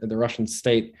government, the Russian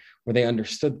state, where they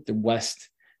understood that the West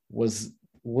was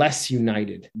less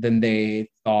united than they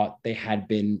thought they had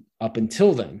been up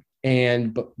until then.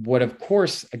 But what, of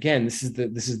course, again, this is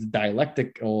the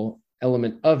dialectical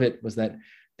element of it, was that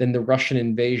then the Russian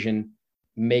invasion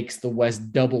makes the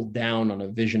West double down on a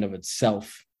vision of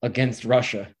itself against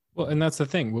Russia. Well, and that's the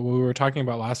thing what we were talking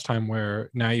about last time, where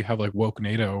now you have like woke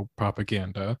NATO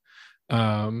propaganda.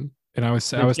 And I was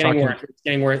talking, it's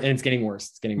getting worse, and it's getting worse.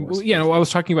 It's getting worse. Well, I was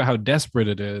talking about how desperate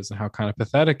it is and how kind of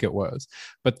pathetic it was.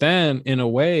 But then, in a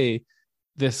way,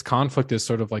 this conflict is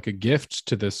sort of like a gift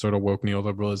to this sort of woke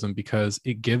neoliberalism, because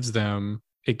it gives them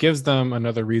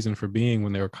another reason for being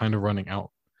when they were kind of running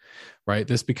out. Right.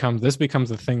 This becomes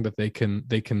the thing that they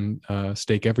can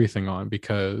stake everything on,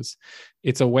 because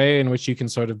it's a way in which you can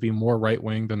sort of be more right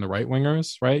wing than the right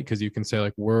wingers. Right. Because you can say,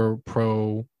 like, we're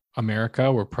pro America,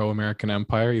 we're pro-American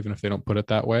empire, even if they don't put it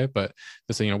that way. But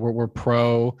this, we're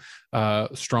pro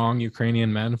strong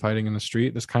Ukrainian men fighting in the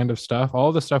street, this kind of stuff,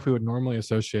 all the stuff we would normally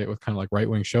associate with kind of like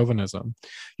right-wing chauvinism.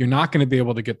 You're not going to be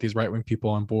able to get these right-wing people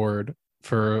on board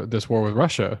for this war with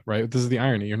Russia, right? This is the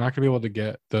irony. You're not going to be able to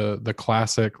get the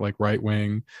classic like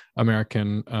right-wing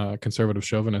American conservative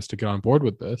chauvinists to get on board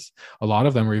with this. A lot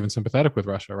of them are even sympathetic with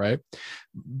Russia, right?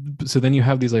 So then you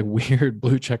have these like weird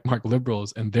blue checkmark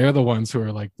liberals, and they're the ones who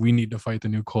are like, we need to fight the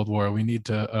new Cold War. We need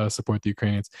to support the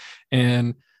Ukrainians.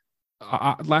 And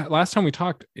last time we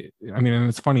talked, I mean, and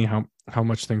it's funny how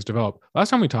much things develop.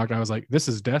 Last time we talked, I was like, this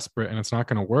is desperate and it's not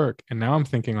going to work. And now I'm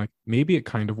thinking, like, maybe it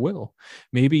kind of will.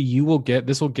 Maybe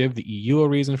this will give the EU a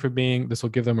reason for being. This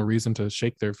will give them a reason to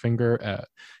shake their finger at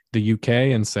the UK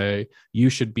and say, you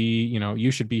should be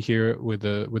here with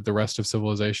the rest of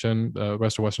civilization, the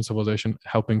rest of Western civilization,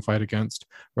 helping fight against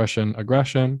Russian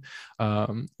aggression.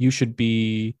 You should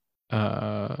be.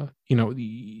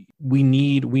 We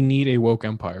need a woke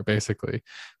empire, basically,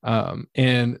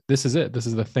 and this is it. This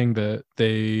is the thing that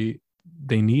they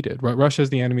needed. Russia is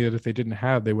the enemy that if they didn't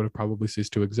have, they would have probably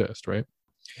ceased to exist, right?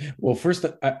 Well,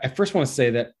 I first want to say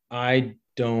that I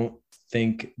don't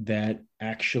think that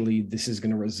actually this is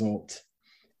going to result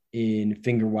in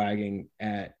finger wagging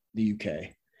at the UK,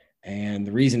 and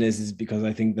the reason is because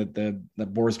I think that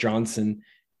that Boris Johnson,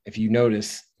 if you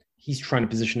notice, he's trying to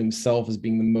position himself as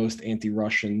being the most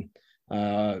anti-Russian,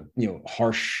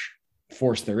 harsh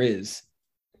force there is.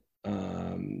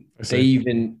 They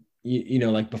even,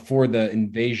 like before the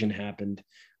invasion happened,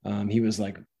 he was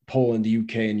like, Poland, the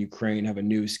UK, and Ukraine have a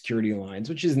new security alliance,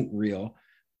 which isn't real,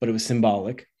 but it was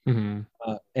symbolic. Mm-hmm.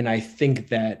 And I think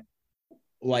that,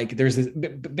 like, there was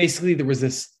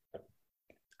this.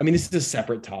 I mean, this is a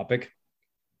separate topic,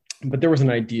 but there was an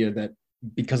idea that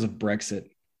because of Brexit,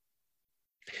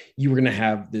 you were going to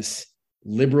have this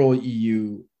liberal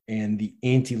EU and the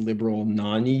anti-liberal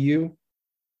non-EU,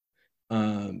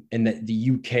 and that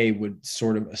the UK would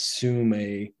sort of assume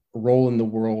a role in the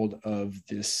world of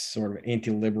this sort of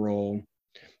anti-liberal,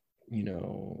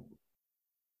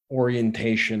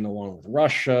 orientation along with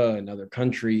Russia and other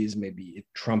countries. Maybe if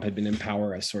Trump had been in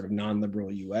power as sort of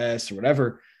non-liberal US or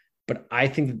whatever. But I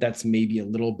think that that's maybe a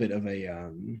little bit of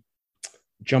a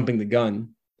jumping the gun,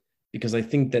 because I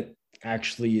think that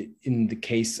actually in the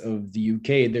case of the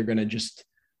UK, they're going to just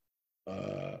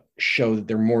show that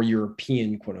they're more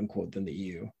European, quote unquote, than the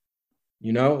EU.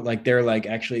 Like they're like,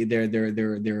 actually their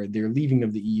leaving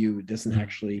of the EU doesn't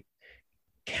actually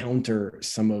counter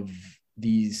some of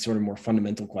these sort of more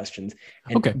fundamental questions.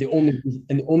 And Okay. the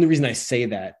only reason I say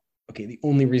that, okay, the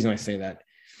only reason I say that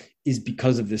is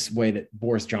because of this way that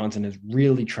Boris Johnson has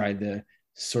really tried to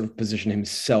sort of position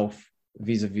himself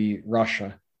vis-a-vis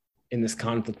Russia in this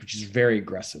conflict, which is very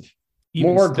aggressive,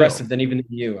 Even more still, aggressive than even the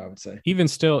EU, I would say. even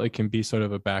still, it can be sort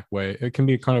of a back way. It can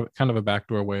be kind of a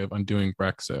backdoor way of undoing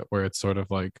Brexit, where it's sort of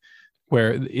like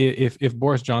where if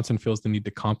Boris Johnson feels the need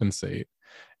to compensate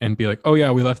and be like, oh yeah,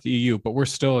 we left the EU, but we're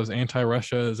still as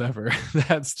anti-Russia as ever.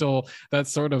 That's still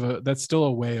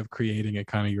a way of creating a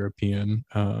kind of European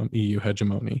EU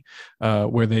hegemony,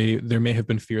 where there may have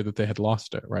been fear that they had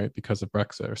lost it, right, because of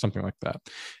Brexit or something like that.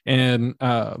 And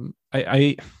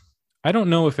I don't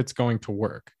know if it's going to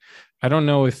work. I don't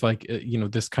know if like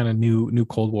this kind of new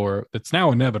Cold War that's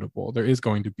now inevitable. There is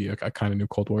going to be a kind of new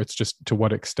Cold War. It's just to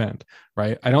what extent,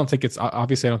 right? I don't think it's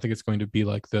obviously. I don't think it's going to be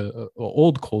like the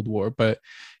old Cold War, but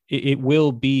it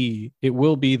will be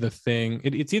the thing.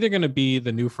 It's either going to be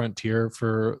the new frontier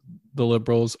for the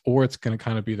liberals, or it's going to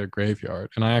kind of be their graveyard.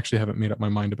 And I actually haven't made up my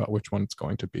mind about which one it's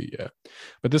going to be yet.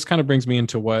 But this kind of brings me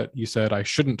into what you said I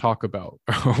shouldn't talk about,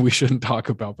 or we shouldn't talk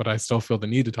about, but I still feel the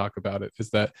need to talk about it.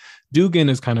 Is that Dugin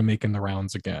is kind of making the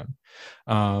rounds again,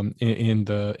 in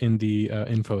the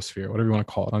infosphere, whatever you want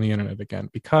to call it, on the internet again,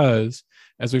 because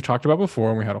as we've talked about before,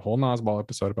 and we had a whole Nosball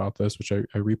episode about this, which I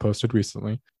reposted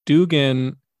recently,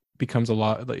 Dugin becomes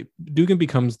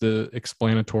the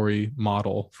explanatory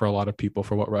model for a lot of people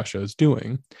for what Russia is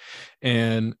doing.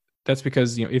 And that's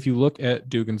because, if you look at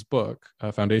Dugin's book,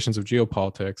 Foundations of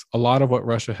Geopolitics, a lot of what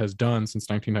Russia has done since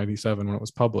 1997 when it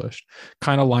was published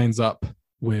kind of lines up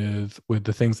with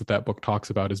the things that book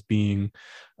talks about as being,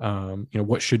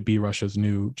 what should be Russia's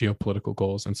new geopolitical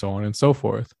goals and so on and so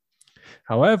forth.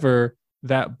 However,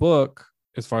 that book,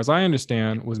 as far as I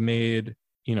understand, was made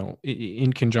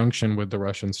in conjunction with the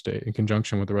Russian state, in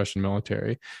conjunction with the Russian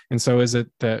military. And so is it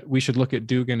that we should look at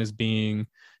Dugin as being,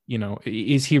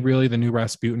 is he really the new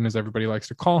Rasputin, as everybody likes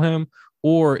to call him?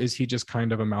 Or is he just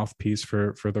kind of a mouthpiece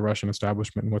for the Russian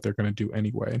establishment and what they're going to do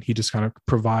anyway? And he just kind of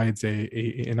provides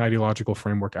an ideological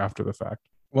framework after the fact.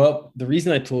 Well, the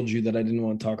reason I told you that I didn't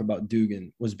want to talk about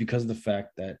Dugin was because of the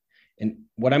fact that, and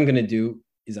what I'm going to do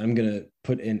is I'm going to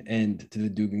put an end to the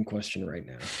Dugin question right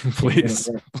now. Please.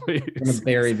 I'm going to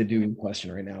bury the Dugin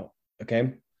question right now.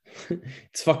 Okay.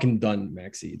 It's fucking done,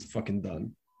 Maxi. It's fucking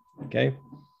done. Okay.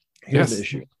 Here's the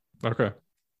issue. Okay.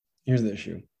 Here's the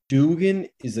issue. Dugin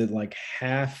is a like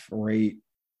half-rate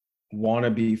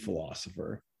wannabe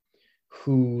philosopher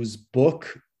whose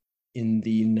book in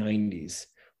the 90s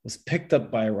was picked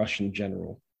up by a Russian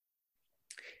general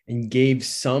and gave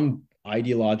some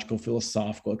ideological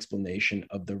philosophical explanation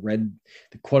of the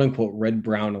quote unquote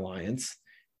red-brown alliance,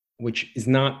 which is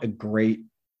not a great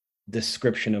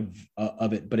description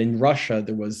of it. But in Russia,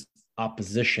 there was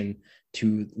opposition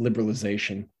to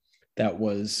liberalization that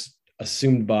was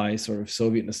assumed by sort of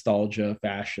Soviet nostalgia,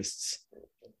 fascists,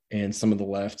 and some of the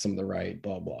left, some of the right,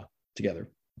 blah, blah, together.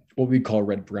 What we call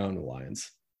red-brown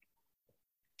alliance.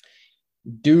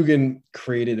 Dugin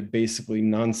created a basically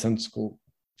nonsensical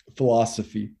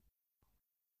philosophy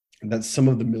that some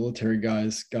of the military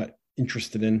guys got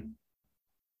interested in.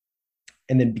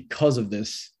 And then because of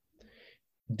this,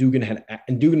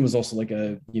 Dugin was also like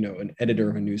an editor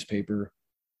of a newspaper.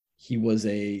 He was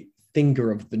a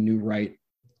thinker of the new right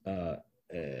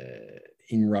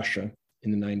in Russia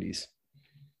in the 90s.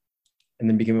 And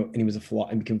then became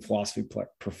a philosophy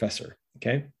professor.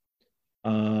 Okay.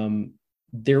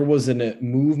 There was a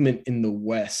movement in the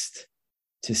West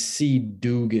to see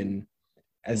Dugin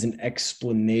as an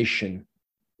explanation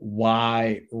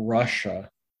why Russia,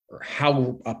 or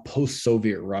how a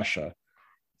post-Soviet Russia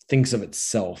thinks of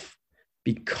itself,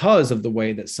 because of the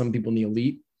way that some people in the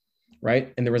elite,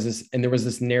 right? And there was this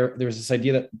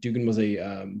idea that Dugin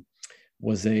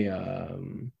was a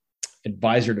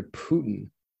advisor to Putin,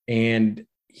 and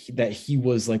that he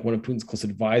was like one of Putin's close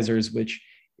advisors, then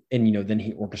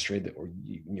he orchestrated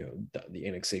the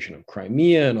annexation of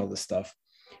Crimea and all this stuff.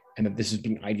 And that this is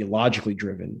being ideologically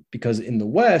driven, because in the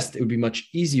West, it would be much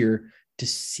easier to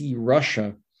see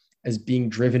Russia as being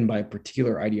driven by a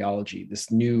particular ideology, this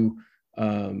new,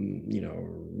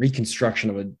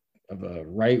 reconstruction of a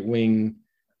right-wing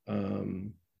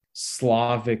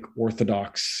Slavic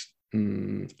Orthodox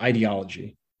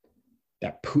ideology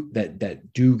that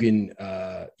Dugin,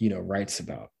 writes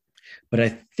about. But I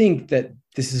think that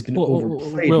this has been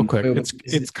overplayed. Real quick,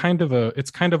 it's kind of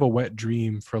a wet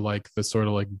dream for like the sort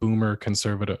of like boomer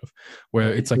conservative,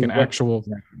 where it's like an actual,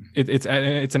 it's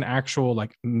an actual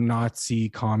like Nazi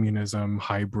communism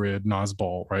hybrid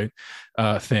Nosball, right,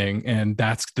 thing, and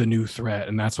that's the new threat,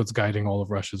 and that's what's guiding all of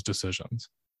Russia's decisions.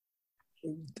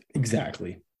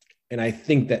 Exactly. And I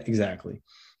think that exactly.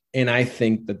 And I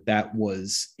think that that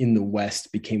was in the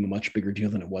West became a much bigger deal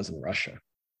than it was in Russia.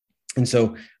 And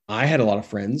so I had a lot of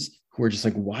friends who were just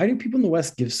like, why do people in the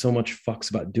West give so much fucks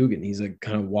about Dugin? He's a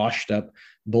kind of washed up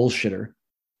bullshitter.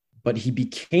 But he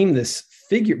became this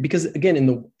figure because,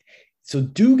 again, so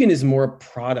Dugin is more a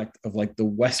product of like the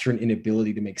Western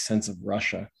inability to make sense of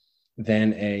Russia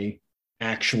than a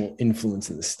actual influence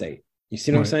in the state. You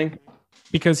see what I'm saying?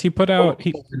 Because he put out,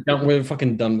 we're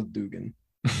fucking done with Dugin.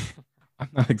 I'm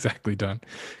not exactly done,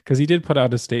 because he did put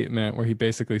out a statement where he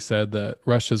basically said that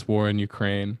Russia's war in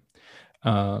Ukraine.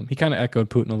 He kind of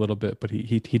echoed Putin a little bit, but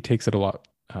he takes it a lot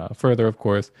further, of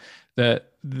course.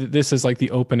 That this is like the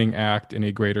opening act in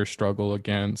a greater struggle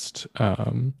against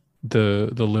the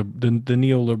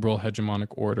neoliberal hegemonic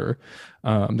order.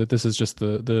 That this is just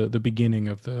the beginning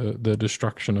of the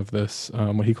destruction of this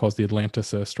what he calls the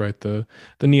Atlanticist, right? The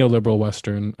neoliberal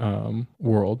Western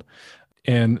world,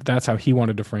 and that's how he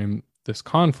wanted to frame this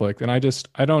conflict. And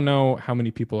I don't know how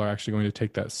many people are actually going to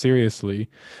take that seriously,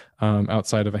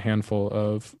 outside of a handful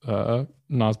of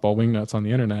Nosball wingnuts on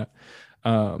the internet.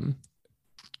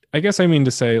 I guess I mean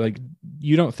to say, like,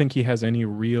 you don't think he has any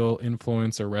real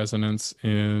influence or resonance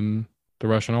in the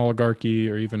Russian oligarchy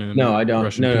or even in no, I don't.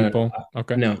 Russian people?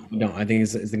 Okay. No. I think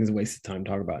it's a waste of time to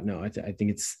talk about. No, I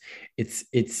think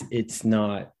it's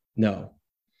not. No,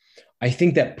 I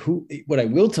think that what I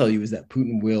will tell you is that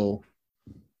Putin will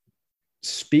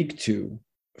speak to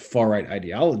far right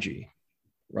ideology,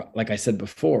 like I said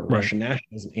before, right. Russian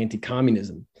nationalism,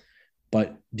 anti-communism.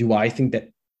 But do I think that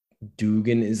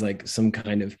Dugin is like some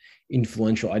kind of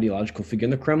influential ideological figure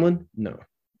in the Kremlin? No,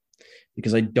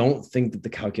 because I don't think that the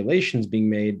calculations being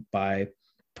made by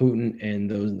Putin and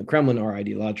those in the Kremlin are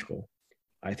ideological.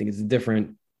 I think it's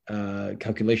different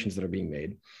calculations that are being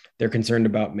made. They're concerned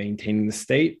about maintaining the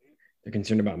state. They're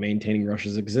concerned about maintaining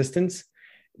Russia's existence.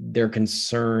 They're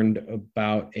concerned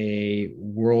about a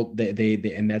world that they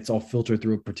and that's all filtered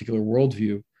through a particular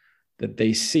worldview that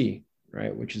they see,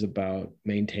 right? Which is about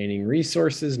maintaining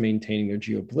resources, maintaining their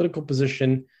geopolitical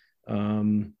position,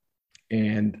 and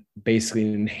basically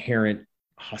an inherent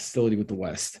hostility with the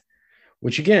West,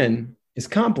 which again is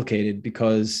complicated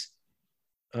because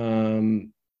the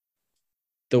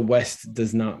West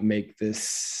does not make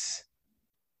this.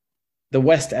 The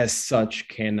West as such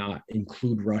cannot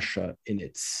include Russia in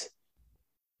its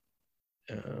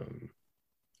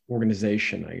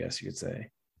organization, I guess you could say.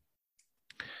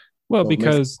 Well,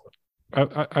 because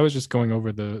I was just going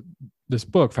over this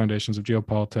book, Foundations of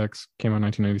Geopolitics, came out in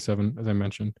 1997, as I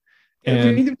mentioned.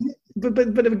 And but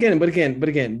again,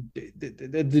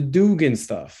 the Dugin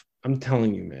stuff, I'm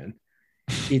telling you, man,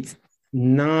 it's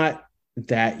not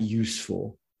that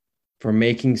useful for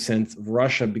making sense of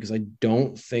Russia, because I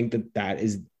don't think that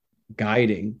is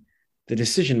guiding the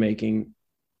decision making,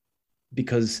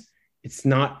 because it's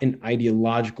not an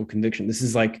ideological conviction. This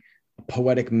is like a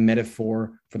poetic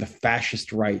metaphor for the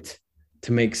fascist right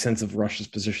to make sense of Russia's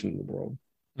position in the world.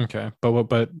 Okay,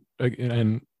 but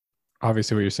and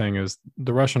obviously what you're saying is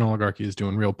the Russian oligarchy is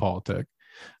doing real politics.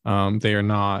 They are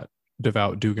not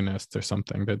devout Duginists or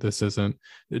something. That this isn't.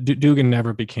 Dugin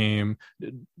never became.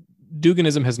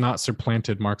 Duginism has not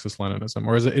supplanted Marxist-Leninism,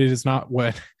 or it is not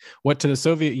what to the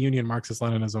Soviet Union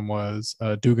Marxist-Leninism was.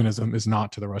 Duginism is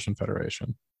not to the Russian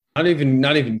Federation. Not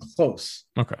even close.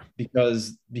 Okay.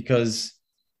 Because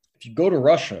if you go to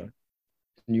Russia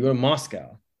and you go to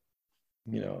Moscow,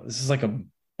 this is like a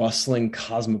bustling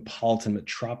cosmopolitan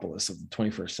metropolis of the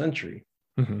 21st century.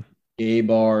 Mm-hmm. Gay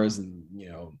bars and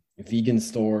vegan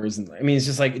stores, and I mean, it's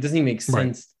just like it doesn't even make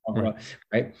sense to talk about,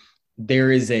 right?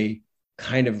 There is a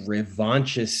kind of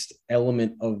revanchist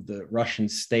element of the Russian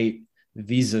state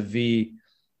vis-a-vis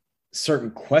certain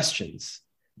questions,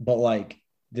 but like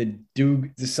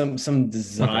some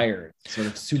desire sort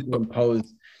of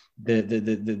superimpose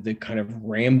the kind of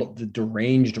the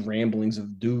deranged ramblings of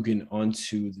Dugin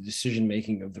onto the decision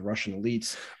making of the Russian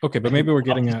elites. Okay, but maybe we're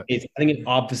getting at. I think it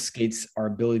obfuscates our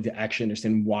ability to actually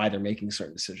understand why they're making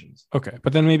certain decisions. Okay,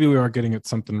 but then maybe we are getting at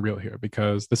something real here,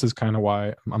 because this is kind of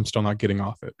why I'm still not getting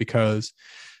off it, because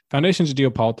Foundations of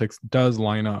Geopolitics does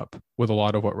line up with a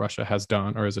lot of what Russia has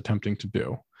done or is attempting to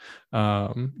do.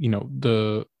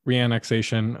 The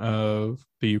reannexation of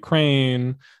the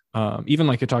Ukraine. Even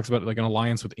like it talks about like an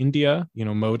alliance with India.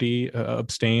 Modi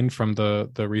abstained from the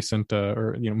recent,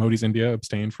 Modi's India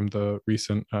abstained from the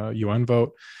recent UN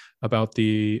vote about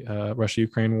the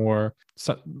Russia-Ukraine war.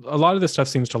 So a lot of this stuff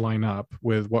seems to line up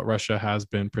with what Russia has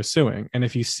been pursuing. And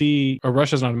if you see,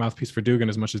 Russia's not a mouthpiece for Dugin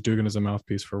as much as Dugin is a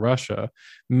mouthpiece for Russia,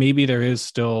 maybe there is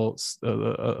still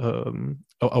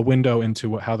a window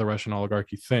into how the Russian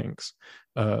oligarchy thinks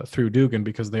through Dugin,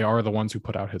 because they are the ones who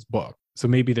put out his book. So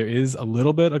maybe there is a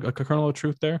little bit a kernel of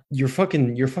truth there. You're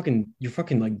fucking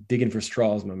like digging for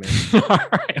straws, my man.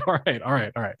 all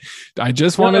right. I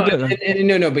just wanted to.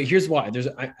 No, but here's why.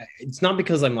 It's not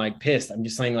because I'm like pissed. I'm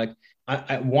just saying like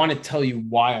I want to tell you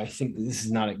why I think that this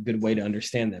is not a good way to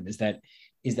understand them. Is that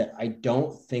I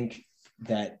don't think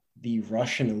that the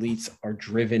Russian elites are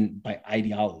driven by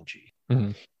ideology.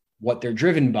 Mm-hmm. What they're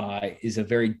driven by is a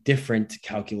very different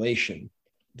calculation.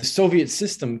 The Soviet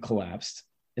system collapsed,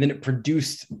 and then it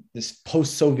produced this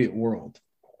post-Soviet world,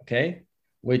 okay,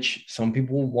 which some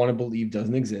people want to believe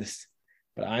doesn't exist.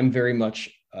 But I'm very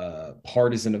much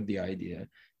partisan of the idea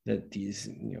that this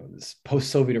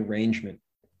post-Soviet arrangement,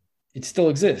 it still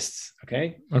exists,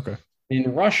 okay? Okay.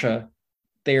 In Russia,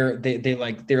 they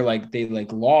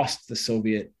lost the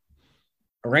Soviet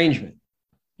arrangement.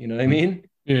 You know what I mean?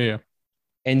 Yeah.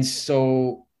 And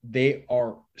so they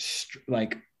are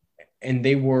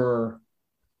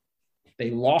they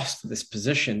lost this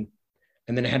position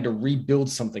and then had to rebuild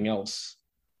something else,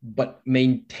 but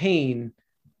maintain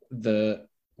the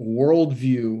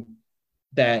worldview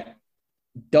that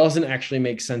doesn't actually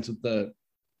make sense with the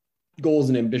goals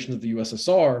and ambitions of the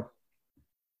USSR,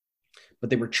 but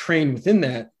they were trained within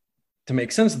that to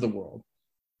make sense of the world.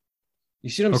 You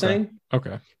see what I'm saying?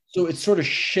 Okay. So it sort of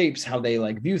shapes how they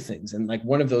like view things. And like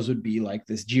one of those would be like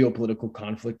this geopolitical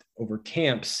conflict over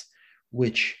camps,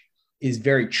 which is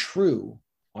very true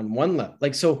on one level.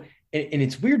 Like, so, and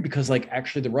it's weird because like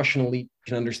actually the Russian elite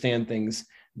can understand things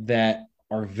that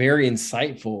are very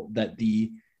insightful that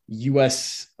the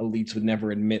US elites would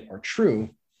never admit are true,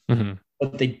 mm-hmm.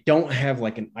 but they don't have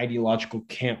like an ideological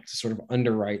camp to sort of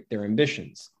underwrite their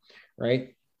ambitions,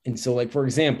 right? And so like, for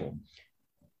example,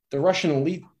 the Russian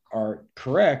elite are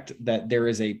correct that there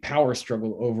is a power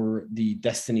struggle over the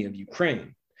destiny of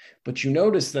Ukraine. But you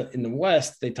notice that in the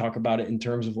West, they talk about it in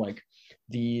terms of like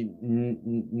the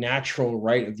natural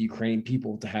right of the Ukrainian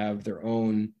people to have their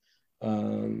own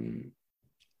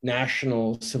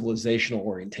national civilizational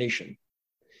orientation.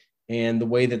 And the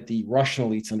way that the Russian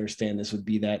elites understand this would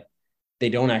be that they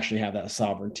don't actually have that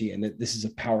sovereignty, and that this is a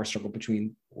power struggle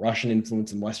between Russian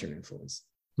influence and Western influence.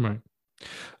 Right.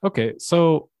 Okay.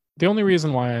 So the only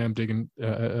reason why I am digging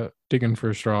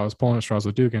for straws, pulling at straws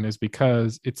with Dugin, is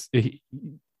because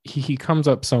he comes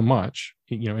up so much,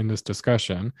 in this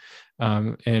discussion,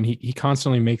 and he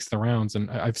constantly makes the rounds,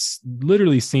 and I've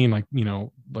literally seen like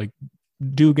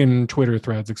Dugin Twitter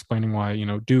threads explaining why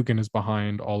Dugin is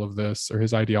behind all of this, or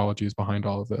his ideology is behind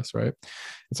all of this, right?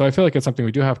 And so I feel like it's something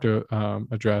we do have to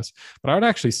address. But I would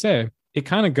actually say it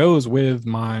kind of goes with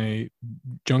my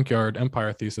junkyard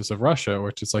empire thesis of Russia,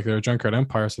 which is like they're a junkyard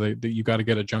empire, so you got to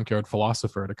get a junkyard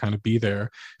philosopher to kind of be there,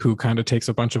 who kind of takes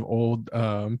a bunch of old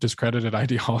discredited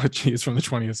ideologies from the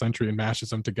 20th century and mashes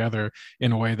them together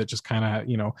in a way that just kind of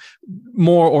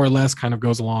more or less kind of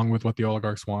goes along with what the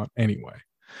oligarchs want anyway.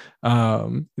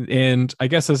 And I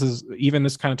guess this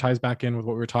kind of ties back in with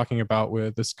what we were talking about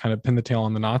with this kind of pin the tail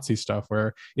on the Nazi stuff,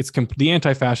 where it's the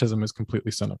anti-fascism is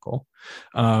completely cynical,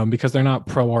 because they're not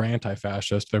pro or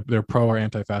anti-fascist. They're pro or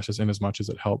anti-fascist in as much as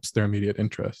it helps their immediate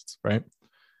interests, right?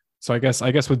 So I guess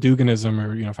with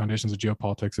Duginism, or foundations of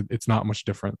geopolitics, it's not much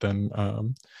different than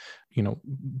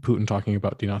Putin talking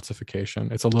about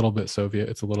denazification. It's a little bit Soviet,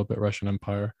 it's a little bit Russian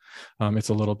Empire, it's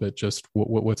a little bit just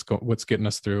what's getting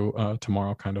us through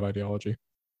tomorrow kind of ideology.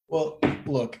 Well,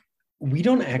 look, we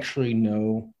don't actually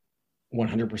know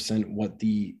 100% what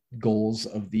the goals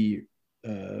of the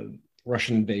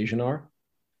Russian invasion are.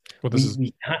 Well,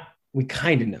 we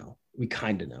kind of know.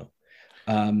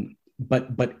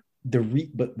 But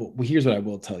here's what I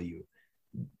will tell you.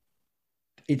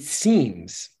 It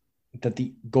seems that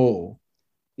the goal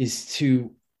is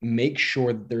to make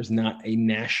sure that there's not a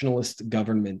nationalist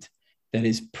government that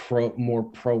is more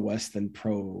pro-West than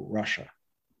pro-Russia.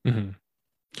 Mm-hmm.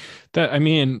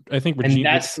 I think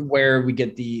that's where we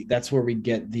get the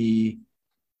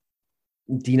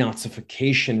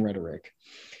denazification rhetoric.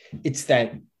 It's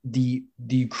that the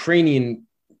Ukrainian,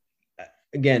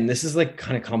 again, this is like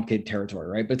kind of complicated territory,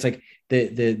 right? But it's like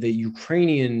the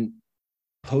Ukrainian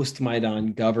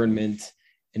post-Maidan government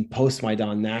and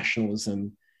post-Maidan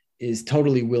nationalism is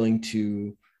totally willing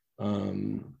to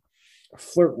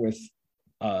flirt with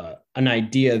an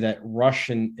idea that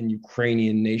Russian and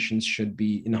Ukrainian nations should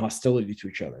be in hostility to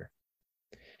each other.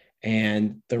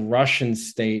 And the Russian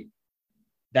state,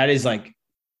 that is like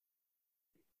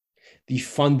the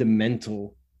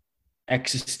fundamental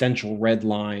existential red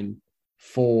line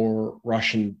for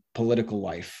Russian political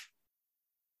life.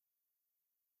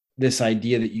 This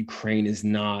idea that Ukraine is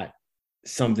not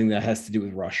something that has to do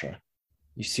with Russia.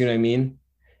 You see what I mean?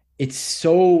 It's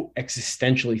so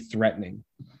existentially threatening.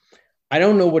 I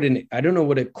don't know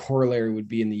what a corollary would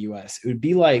be in the US. It would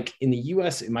be like in the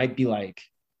US, it might be like,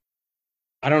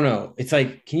 I don't know. It's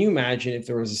like, can you imagine if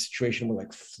there was a situation where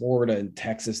like Florida and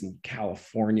Texas and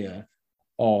California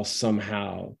all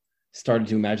somehow started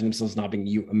to imagine themselves not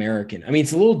being American? I mean,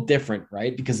 it's a little different,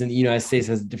 right? Because in the United States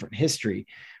has a different history,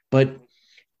 but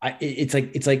it's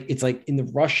like in the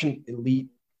Russian elite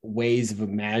ways of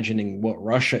imagining what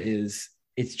Russia is.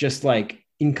 It's just like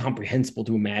incomprehensible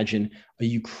to imagine a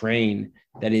Ukraine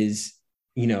that is,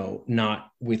 not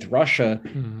with Russia,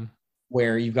 Mhm.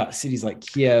 where you've got cities like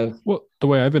Kiev, Well, the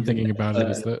way I've been thinking about it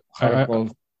is that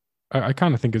Kharkov. I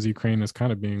kind of think as Ukraine is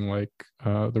kind of being like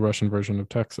the Russian version of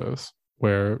Texas,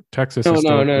 where Texas No, no,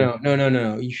 historically. no, no, no,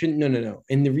 no, no. You shouldn't. No, no, no.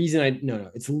 And the reason I no,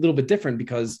 no, it's a little bit different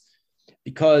because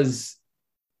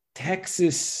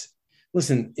Texas.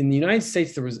 Listen, in the United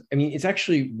States, there was. I mean, it's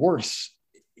actually worse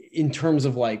in terms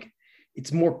of like.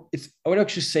 It's more. It's. I would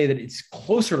actually say that it's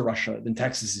closer to Russia than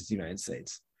Texas is to the United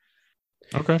States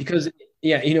Okay. because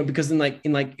yeah, because in like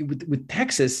with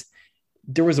Texas,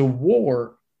 there was a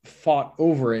war fought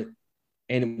over it,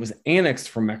 and it was annexed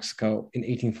from Mexico in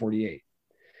 1848.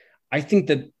 I think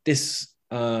that this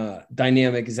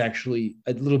dynamic is actually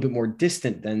a little bit more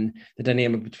distant than the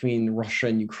dynamic between Russia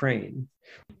and Ukraine.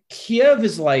 Kiev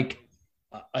is like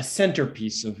a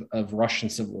centerpiece of Russian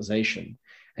civilization,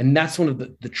 and that's one of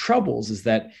the troubles is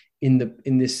that in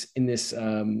this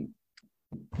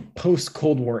post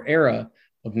Cold War era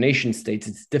of nation states,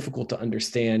 it's difficult to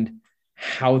understand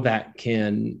how that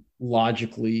can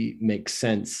logically make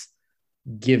sense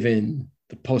given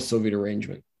the post Soviet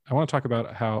arrangement. I want to talk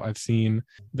about how I've seen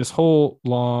this whole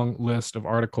long list of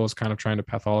articles kind of trying to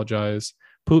pathologize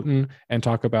Putin and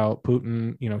talk about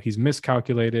Putin. He's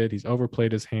miscalculated, he's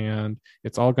overplayed his hand,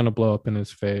 it's all going to blow up in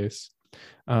his face.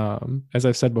 As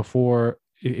I've said before,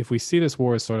 if we see this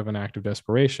war as sort of an act of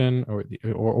desperation or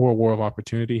a war of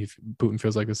opportunity, if Putin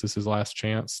feels like this is his last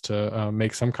chance to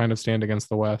make some kind of stand against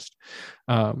the West,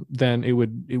 then it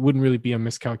wouldn't really be a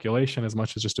miscalculation as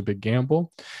much as just a big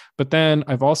gamble. But then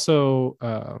I've also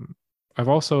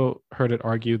heard it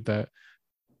argued that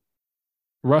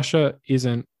Russia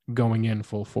isn't going in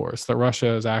full force, that Russia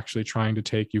is actually trying to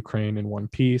take Ukraine in one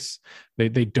piece. They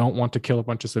don't want to kill a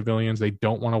bunch of civilians. They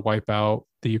don't want to wipe out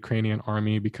the Ukrainian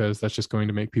army because that's just going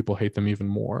to make people hate them even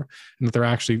more. And that they're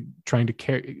actually trying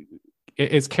to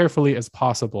as carefully as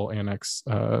possible annex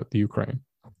the Ukraine.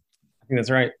 I think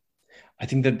that's right. I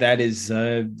think that is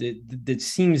that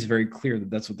seems very clear that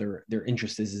that's what their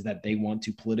interest is that they want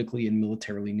to politically and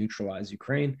militarily neutralize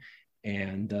Ukraine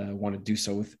and want to do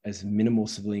so with as minimal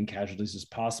civilian casualties as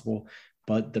possible.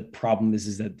 But the problem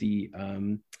is that the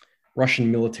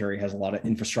Russian military has a lot of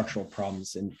infrastructural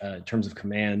problems in terms of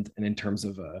command and in terms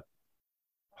of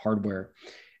hardware,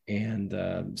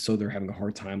 and so they're having a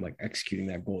hard time like executing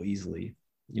that goal easily.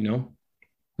 You know,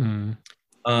 Mm.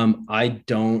 I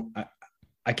don't.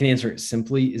 I can answer it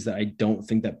simply is that I don't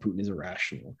think that Putin is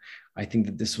irrational. I think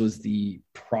that this was the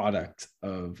product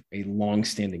of a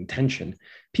long-standing tension.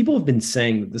 People have been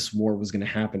saying that this war was going to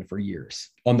happen for years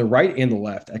on the right and the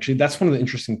left. Actually, that's one of the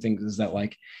interesting things is that,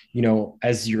 like,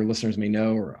 as your listeners may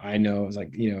know, or I know, is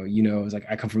like, is like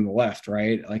I come from the left,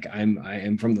 right? Like I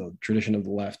am from the tradition of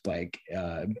the left, like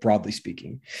broadly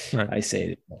speaking. Right. I say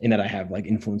it in that I have like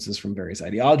influences from various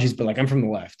ideologies, but like I'm from the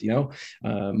left,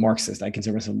 Marxist. I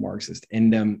consider myself Marxist,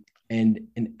 and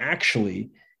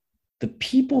actually, the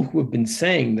people who have been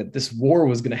saying that this war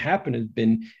was going to happen have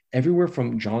been everywhere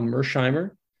from John Mersheimer,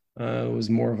 was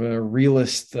more of a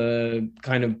realist,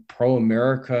 kind of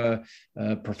pro-America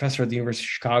professor at the University of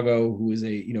Chicago, who was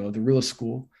the realist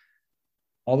school,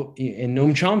 and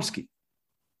Noam Chomsky.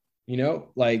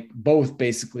 Like both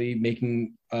basically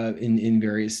making in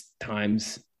various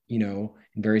times, in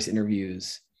various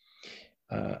interviews,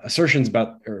 assertions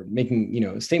about or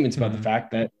making statements about the Mm.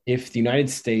 fact that if the United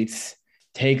States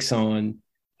takes on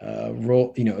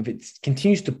role, if it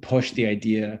continues to push the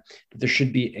idea that there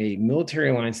should be a military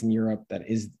alliance in Europe that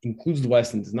includes the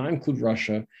West and does not include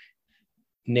Russia,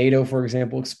 NATO, for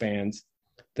example, expands,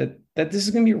 that this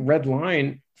is going to be a red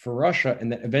line for Russia,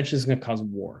 and that eventually is going to cause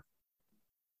war.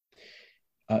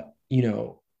 Uh, you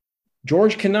know,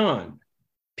 George Kennan,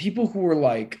 people who were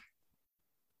like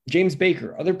James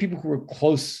Baker, other people who were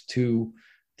close to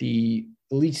the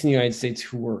elites in the United States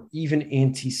who were even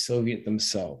anti-Soviet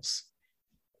themselves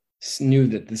knew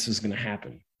that this was going to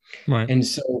happen. Right. And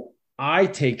so I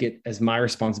take it as my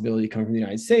responsibility coming from the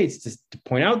United States to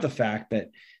point out the fact that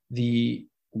the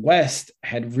West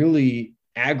had really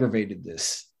aggravated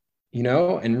this,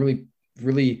 and really,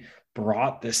 really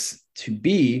brought this to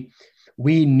be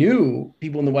we knew,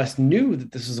 people in the West knew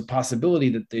that this was a possibility,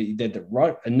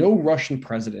 no Russian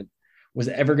president was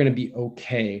ever going to be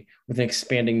okay with an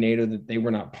expanding NATO that they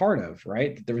were not part of,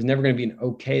 right? That there was never going to be an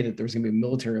okay that there was going to be a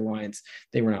military alliance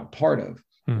they were not part of,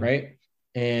 right?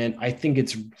 And I think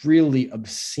it's really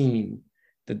obscene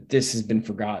that this has been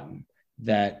forgotten,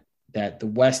 that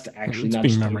the West actually it's not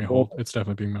being just memory hold. It's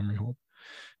definitely being memory hold.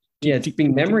 It's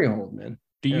being memory hold, man.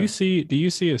 Do you see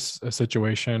a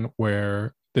situation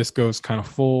where this goes kind of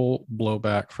full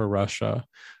blowback for Russia?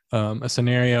 A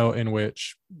scenario in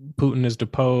which Putin is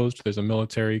deposed, there's a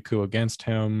military coup against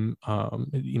him, or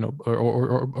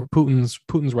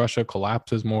Putin's Russia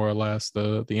collapses more or less.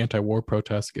 The anti-war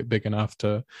protests get big enough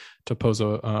to pose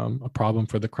a problem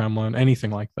for the Kremlin,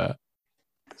 anything like that.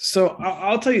 So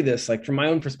I'll tell you this, like from my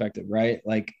own perspective, right?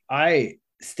 Like I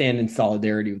stand in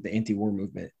solidarity with the anti-war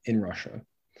movement in Russia.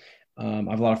 I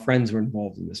have a lot of friends who are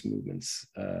involved in this movements,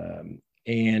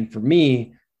 and for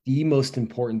me, the most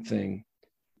important thing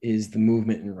is the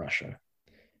movement in Russia.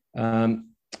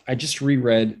 I just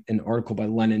reread an article by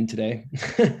Lenin today,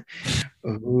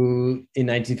 who in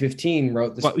 1915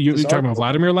 wrote this. You're talking about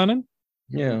Vladimir Lenin?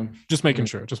 Yeah. Just making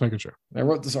sure. I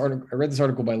read this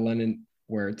article by Lenin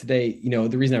where today,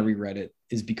 the reason I reread it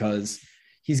is because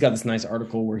he's got this nice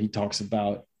article where he talks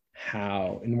about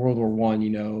how in World War I,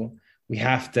 we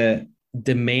have to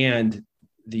demand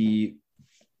the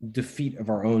defeat of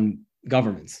our own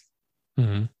governments.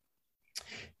 Mm-hmm.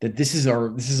 That this is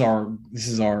what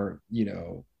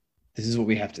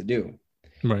we have to do.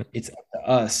 Right. It's up to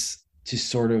us to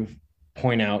sort of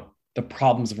point out the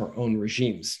problems of our own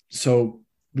regimes. So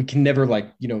we can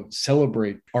never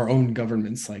celebrate our own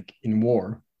governments like in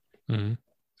war. Mm-hmm.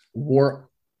 War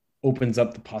opens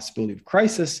up the possibility of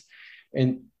crisis.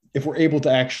 And if we're able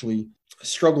to actually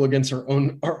struggle against our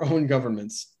own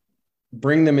governments,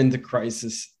 bring them into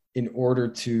crisis in order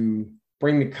to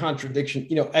bring the contradiction,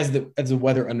 as the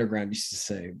Weather Underground used to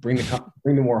say, bring the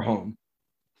war home.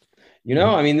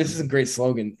 I mean, this is a great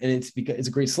slogan, and it's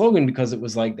a great slogan because it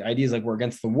was like the idea is like we're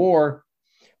against the war,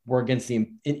 we're against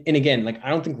and again, like I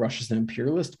don't think Russia's an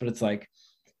imperialist, but it's like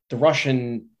the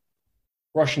Russian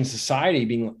society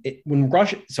being when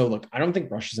Russia. So look, I don't think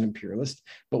Russia's an imperialist,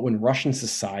 but when Russian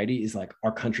society is like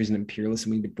our country's an imperialist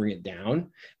and we need to bring it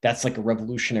down, that's like a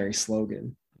revolutionary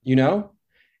slogan,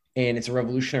 and it's a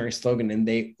revolutionary slogan, and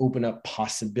they open up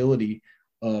possibility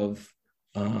of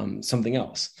something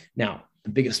else. Now, the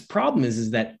biggest problem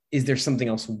is there something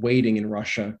else waiting in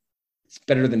Russia? It's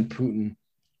better than Putin.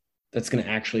 That's going to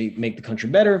actually make the country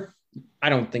better. I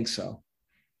don't think so.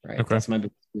 Right. Okay. That's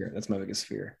my biggest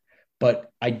fear. But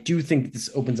I do think that this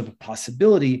opens up a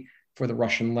possibility for the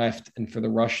Russian left and for the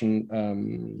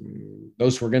Russian,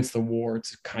 those who are against the war,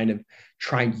 to kind of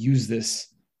try and use this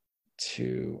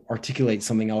to articulate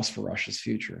something else for Russia's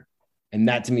future. And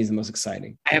that to me is the most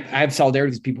exciting. I have solidarity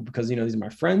with these people because, these are my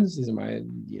friends. These are my,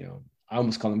 I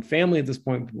almost call them family at this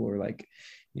point. People are like,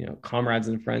 comrades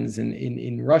and friends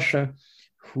in Russia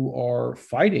who are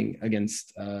fighting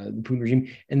against the Putin regime.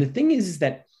 And the thing is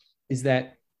that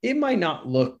it might not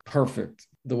look perfect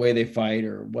the way they fight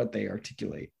or what they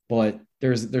articulate, but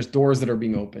there's doors that are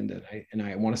being opened, and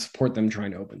I want to support them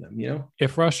trying to open them.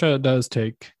 If Russia does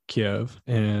take Kiev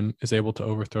and is able to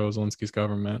overthrow Zelensky's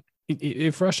government,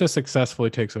 if Russia successfully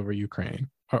takes over Ukraine,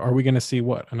 are we going to see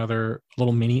another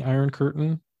little mini Iron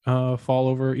Curtain fall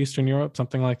over Eastern Europe,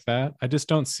 something like that? I just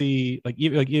don't see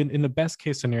in the best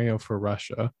case scenario for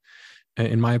Russia,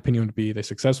 in my opinion, would be they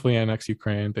successfully annex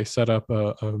Ukraine, they set up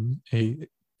a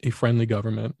friendly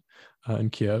government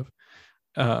in Kiev.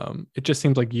 It just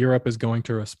seems like Europe is going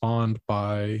to respond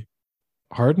by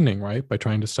hardening, right? By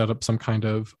trying to set up some kind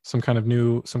of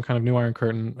new Iron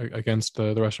Curtain against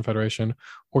the Russian Federation,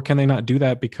 or can they not do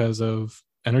that because of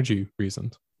energy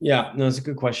reasons? Yeah, no, it's a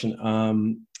good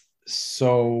question.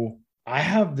 So I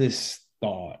have this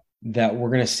thought that we're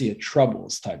going to see a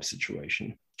Troubles type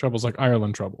situation. Troubles like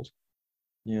Ireland Troubles.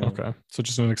 Yeah. Okay. So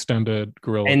just an extended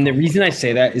guerrilla. And the reason I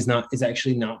say that is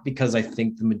actually not because I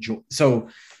think the majority. So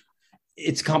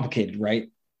it's complicated,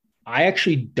 right? I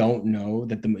actually don't know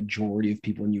that the majority of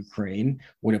people in Ukraine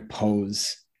would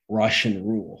oppose Russian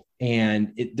rule.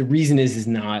 And the reason is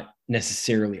not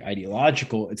necessarily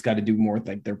ideological. It's got to do more with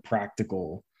like their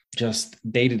practical, just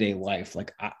day-to-day life.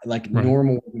 Like right.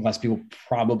 Normal class people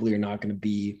probably are not going to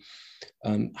be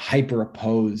hyper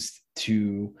opposed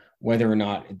to whether or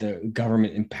not the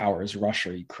government empowers Russia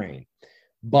or Ukraine.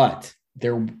 But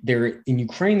there in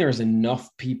Ukraine, there's enough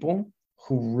people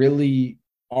who really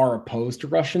are opposed to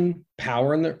Russian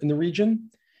power in the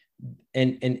region.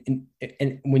 And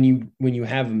when you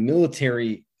have a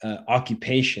military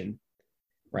occupation,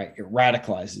 right, it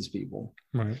radicalizes people.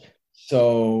 Right.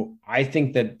 So I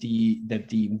think that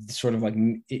the sort of like,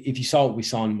 if you saw what we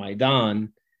saw in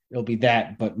Maidan, it'll be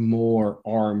that, but more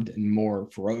armed and more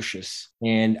ferocious.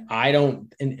 And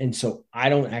so I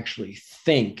don't actually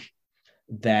think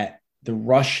that a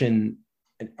Russian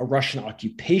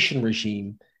occupation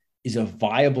regime is a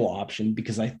viable option,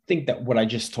 because I think that what I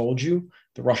just told you,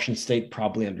 the Russian state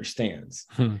probably understands.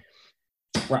 Hmm.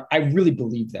 I really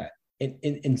believe that.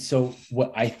 And so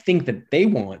what I think that they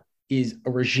want is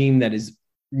a regime that is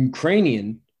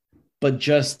Ukrainian, but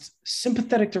just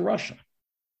sympathetic to Russia,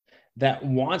 that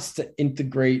wants to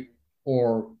integrate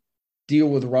or deal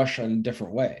with Russia in a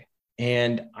different way.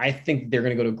 And I think they're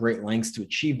going to go to great lengths to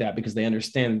achieve that, because they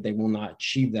understand that they will not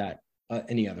achieve that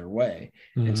any other way.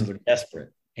 And so Mm-hmm. they're desperate.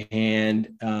 And,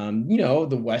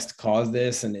 the West caused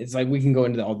this. And it's like, we can go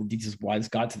into all the details why this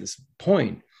got to this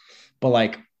point. But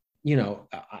like,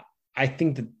 I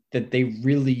think that they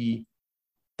really,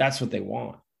 that's what they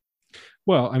want.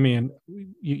 Well, I mean,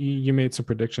 you made some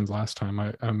predictions last time.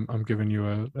 I'm giving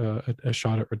you a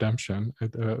shot at redemption,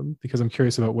 because I'm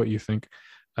curious about what you think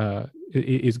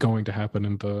is going to happen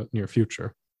in the near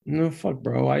future. No, fuck,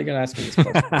 bro. Why you gotta ask me this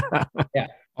question? Yeah.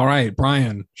 All right,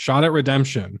 Brian, shot at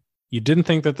redemption. You didn't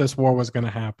think that this war was going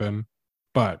to happen,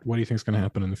 but what do you think is going to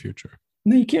happen in the future?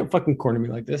 No, you can't fucking corner me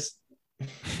like this.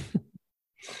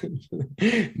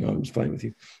 No, I'm just playing with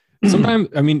you. Sometimes,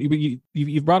 I mean,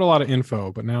 you've brought a lot of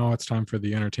info, but now it's time for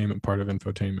the entertainment part of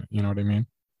infotainment. You know what I mean?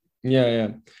 Yeah.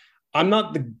 I'm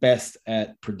not the best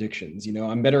at predictions.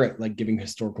 I'm better at like giving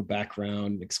historical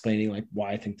background, explaining like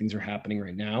why I think things are happening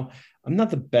right now. I'm not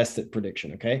the best at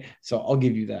prediction. Okay. So I'll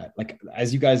give you that. Like,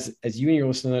 as you and your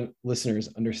listeners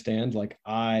understand, like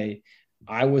I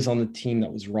was on the team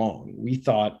that was wrong. We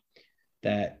thought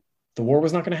that the war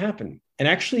was not going to happen. And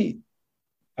actually,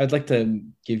 I'd like to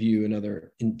give you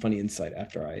another funny insight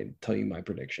after I tell you my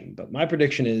prediction. But my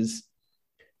prediction is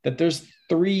that there's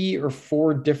 3 or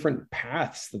 4 different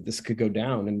paths that this could go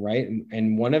down, and right,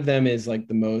 and one of them is like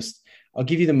the most. I'll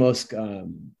give you the most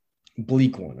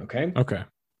bleak one. Okay. Okay.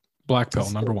 Black pill,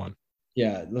 So, number one.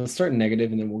 yeah, let's start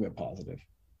negative and then we'll get positive.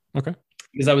 Okay.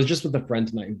 Because I was just with a friend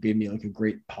tonight who gave me like a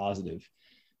great positive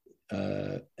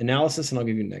analysis, and I'll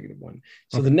give you a negative one.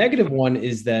 So Okay. the negative one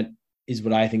is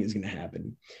what I think is going to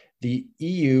happen. The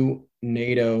EU,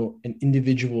 NATO, and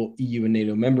individual EU and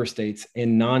NATO member states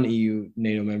and non-EU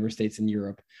NATO member states in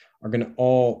Europe are going to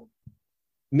all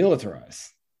militarize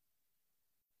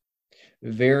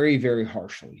very, very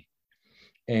harshly.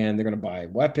 And they're going to buy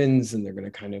weapons, and they're going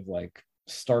to kind of like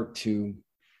start to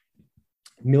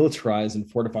militarize and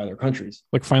fortify their countries.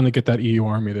 Like finally get that EU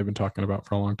army they've been talking about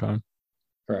for a long time.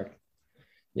 Correct.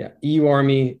 Yeah. EU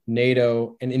army,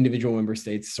 NATO, and individual member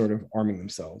states sort of arming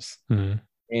themselves. Mm-hmm.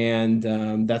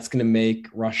 And that's going to make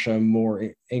Russia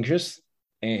more anxious,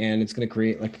 and it's going to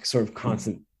create like a sort of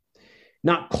constant,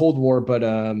 not Cold War, but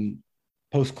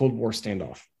post-Cold War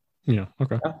standoff. Yeah.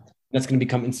 Okay. Yeah? That's going to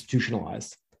become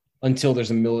institutionalized until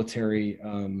there's a military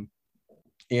and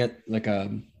like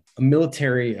a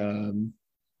military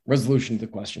resolution to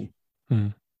the question. Mm-hmm.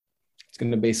 It's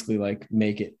going to basically like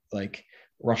make it like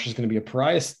Russia's going to be a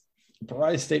pariah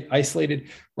state, isolated.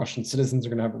 Russian citizens are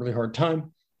going to have a really hard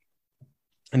time.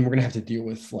 And we're going to have to deal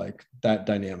with like that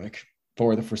dynamic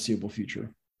for the foreseeable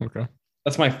future. Okay.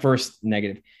 That's my first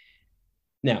negative.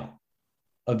 Now,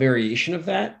 a variation of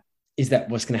that is that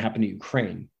what's going to happen to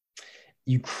Ukraine.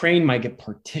 Ukraine might get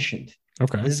partitioned.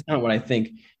 Okay. This is kind of what I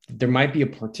think. There might be a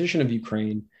partition of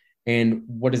Ukraine. And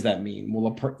what does that mean?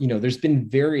 Well, there's been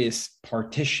various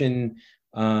partition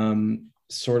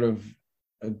sort of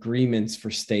agreements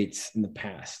for states in the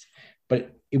past,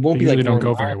 but it won't be like they don't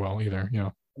go very well either. Yeah.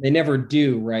 They never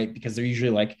do, right? Because they're usually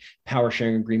like power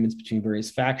sharing agreements between various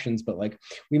factions. But like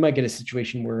we might get a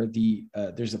situation where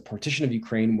there's a partition of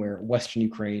Ukraine where Western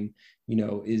Ukraine,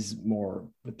 is more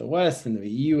with the West and the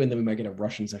EU, and then we might get a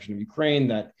Russian section of Ukraine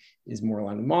that is more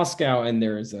aligned with Moscow. And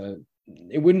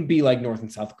it wouldn't be like North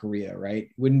and South Korea, right?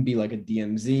 It wouldn't be like a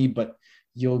DMZ, but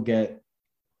you'll get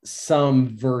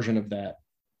some version of that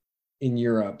in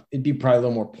Europe. It'd be probably a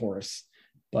little more porous,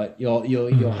 but you'll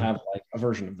have like a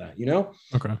version of that,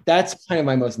 Okay. That's kind of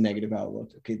my most negative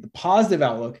outlook. Okay. The positive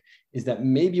outlook is that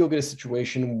maybe you'll get a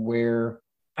situation where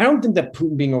I don't think that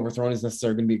Putin being overthrown is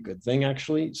necessarily going to be a good thing,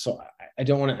 actually. So I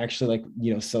don't want to actually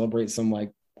celebrate some like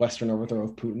Western overthrow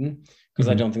of Putin, because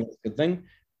I don't think that's a good thing.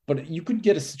 But you could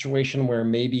get a situation where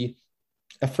maybe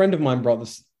a friend of mine brought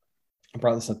this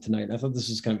up tonight. I thought this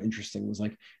was kind of interesting. Was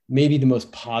like maybe the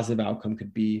most positive outcome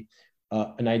could be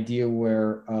an idea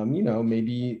where,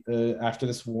 maybe after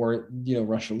this war,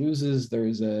 Russia loses,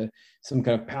 there's some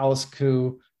kind of palace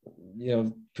coup,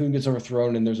 Putin gets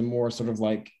overthrown, and there's a more sort of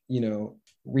like,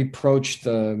 reproach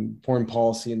the foreign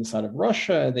policy in the side of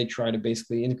Russia. They try to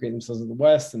basically integrate themselves in the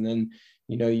West, and then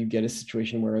you get a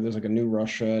situation where there's like a new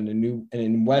Russia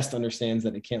and West understands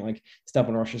that it can't like step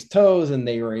on Russia's toes, and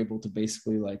they are able to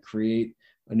basically like create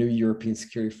a new European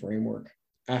security framework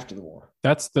after the war.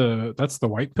 That's the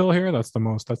white pill here. That's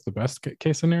the best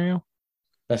case scenario.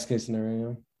 Best case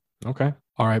scenario. Okay.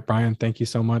 All right, Brian. Thank you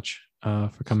so much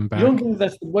for coming back. You don't think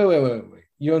that's wait.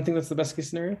 You don't think that's the best case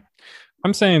scenario?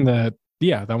 I'm saying that,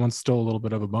 yeah, that one's still a little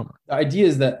bit of a bummer. The idea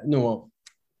is that do you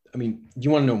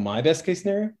want to know my best case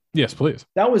scenario? Yes, please.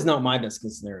 That was not my best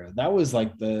case scenario. That was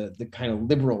like the kind of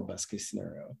liberal best case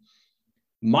scenario.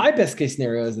 My best case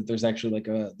scenario is that there's actually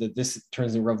that this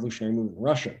turns into a revolutionary movement in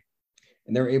Russia,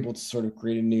 and they're able to sort of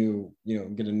create a new,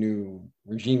 get a new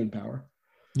regime in power.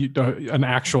 An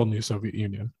actual new Soviet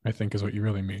Union, I think, is what you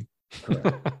really mean.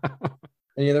 Correct.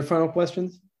 Any other final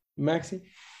questions, Maxi?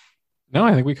 No,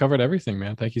 I think we covered everything,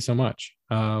 man. Thank you so much.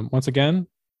 Once again,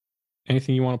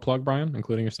 anything you want to plug, Brian,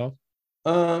 including yourself?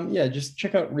 Yeah, just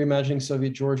check out Reimagining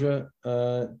Soviet Georgia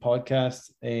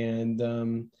podcast, and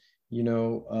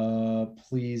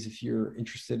please, if you're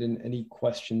interested in any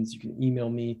questions, you can email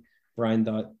me,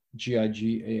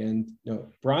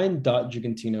 brian.gigantino,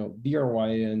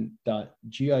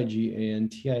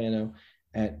 bryan.gigantino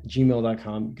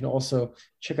 @gmail.com. You can also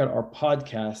check out our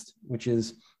podcast, which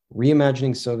is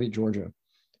Reimagining Soviet Georgia.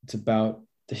 It's about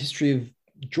the history of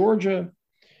Georgia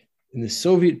in the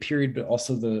Soviet period, but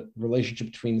also the relationship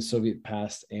between the Soviet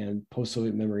past and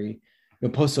post-Soviet memory,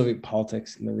 post-Soviet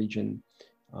politics in the region,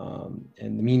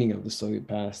 and the meaning of the Soviet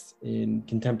past in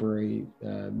contemporary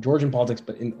Georgian politics,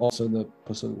 but in also the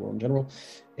post-Soviet world in general.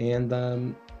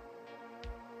 And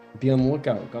be on the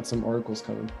lookout. Got some articles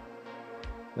coming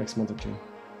next month or two.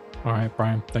 All right,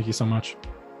 Brian. Thank you so much.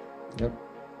 Yep.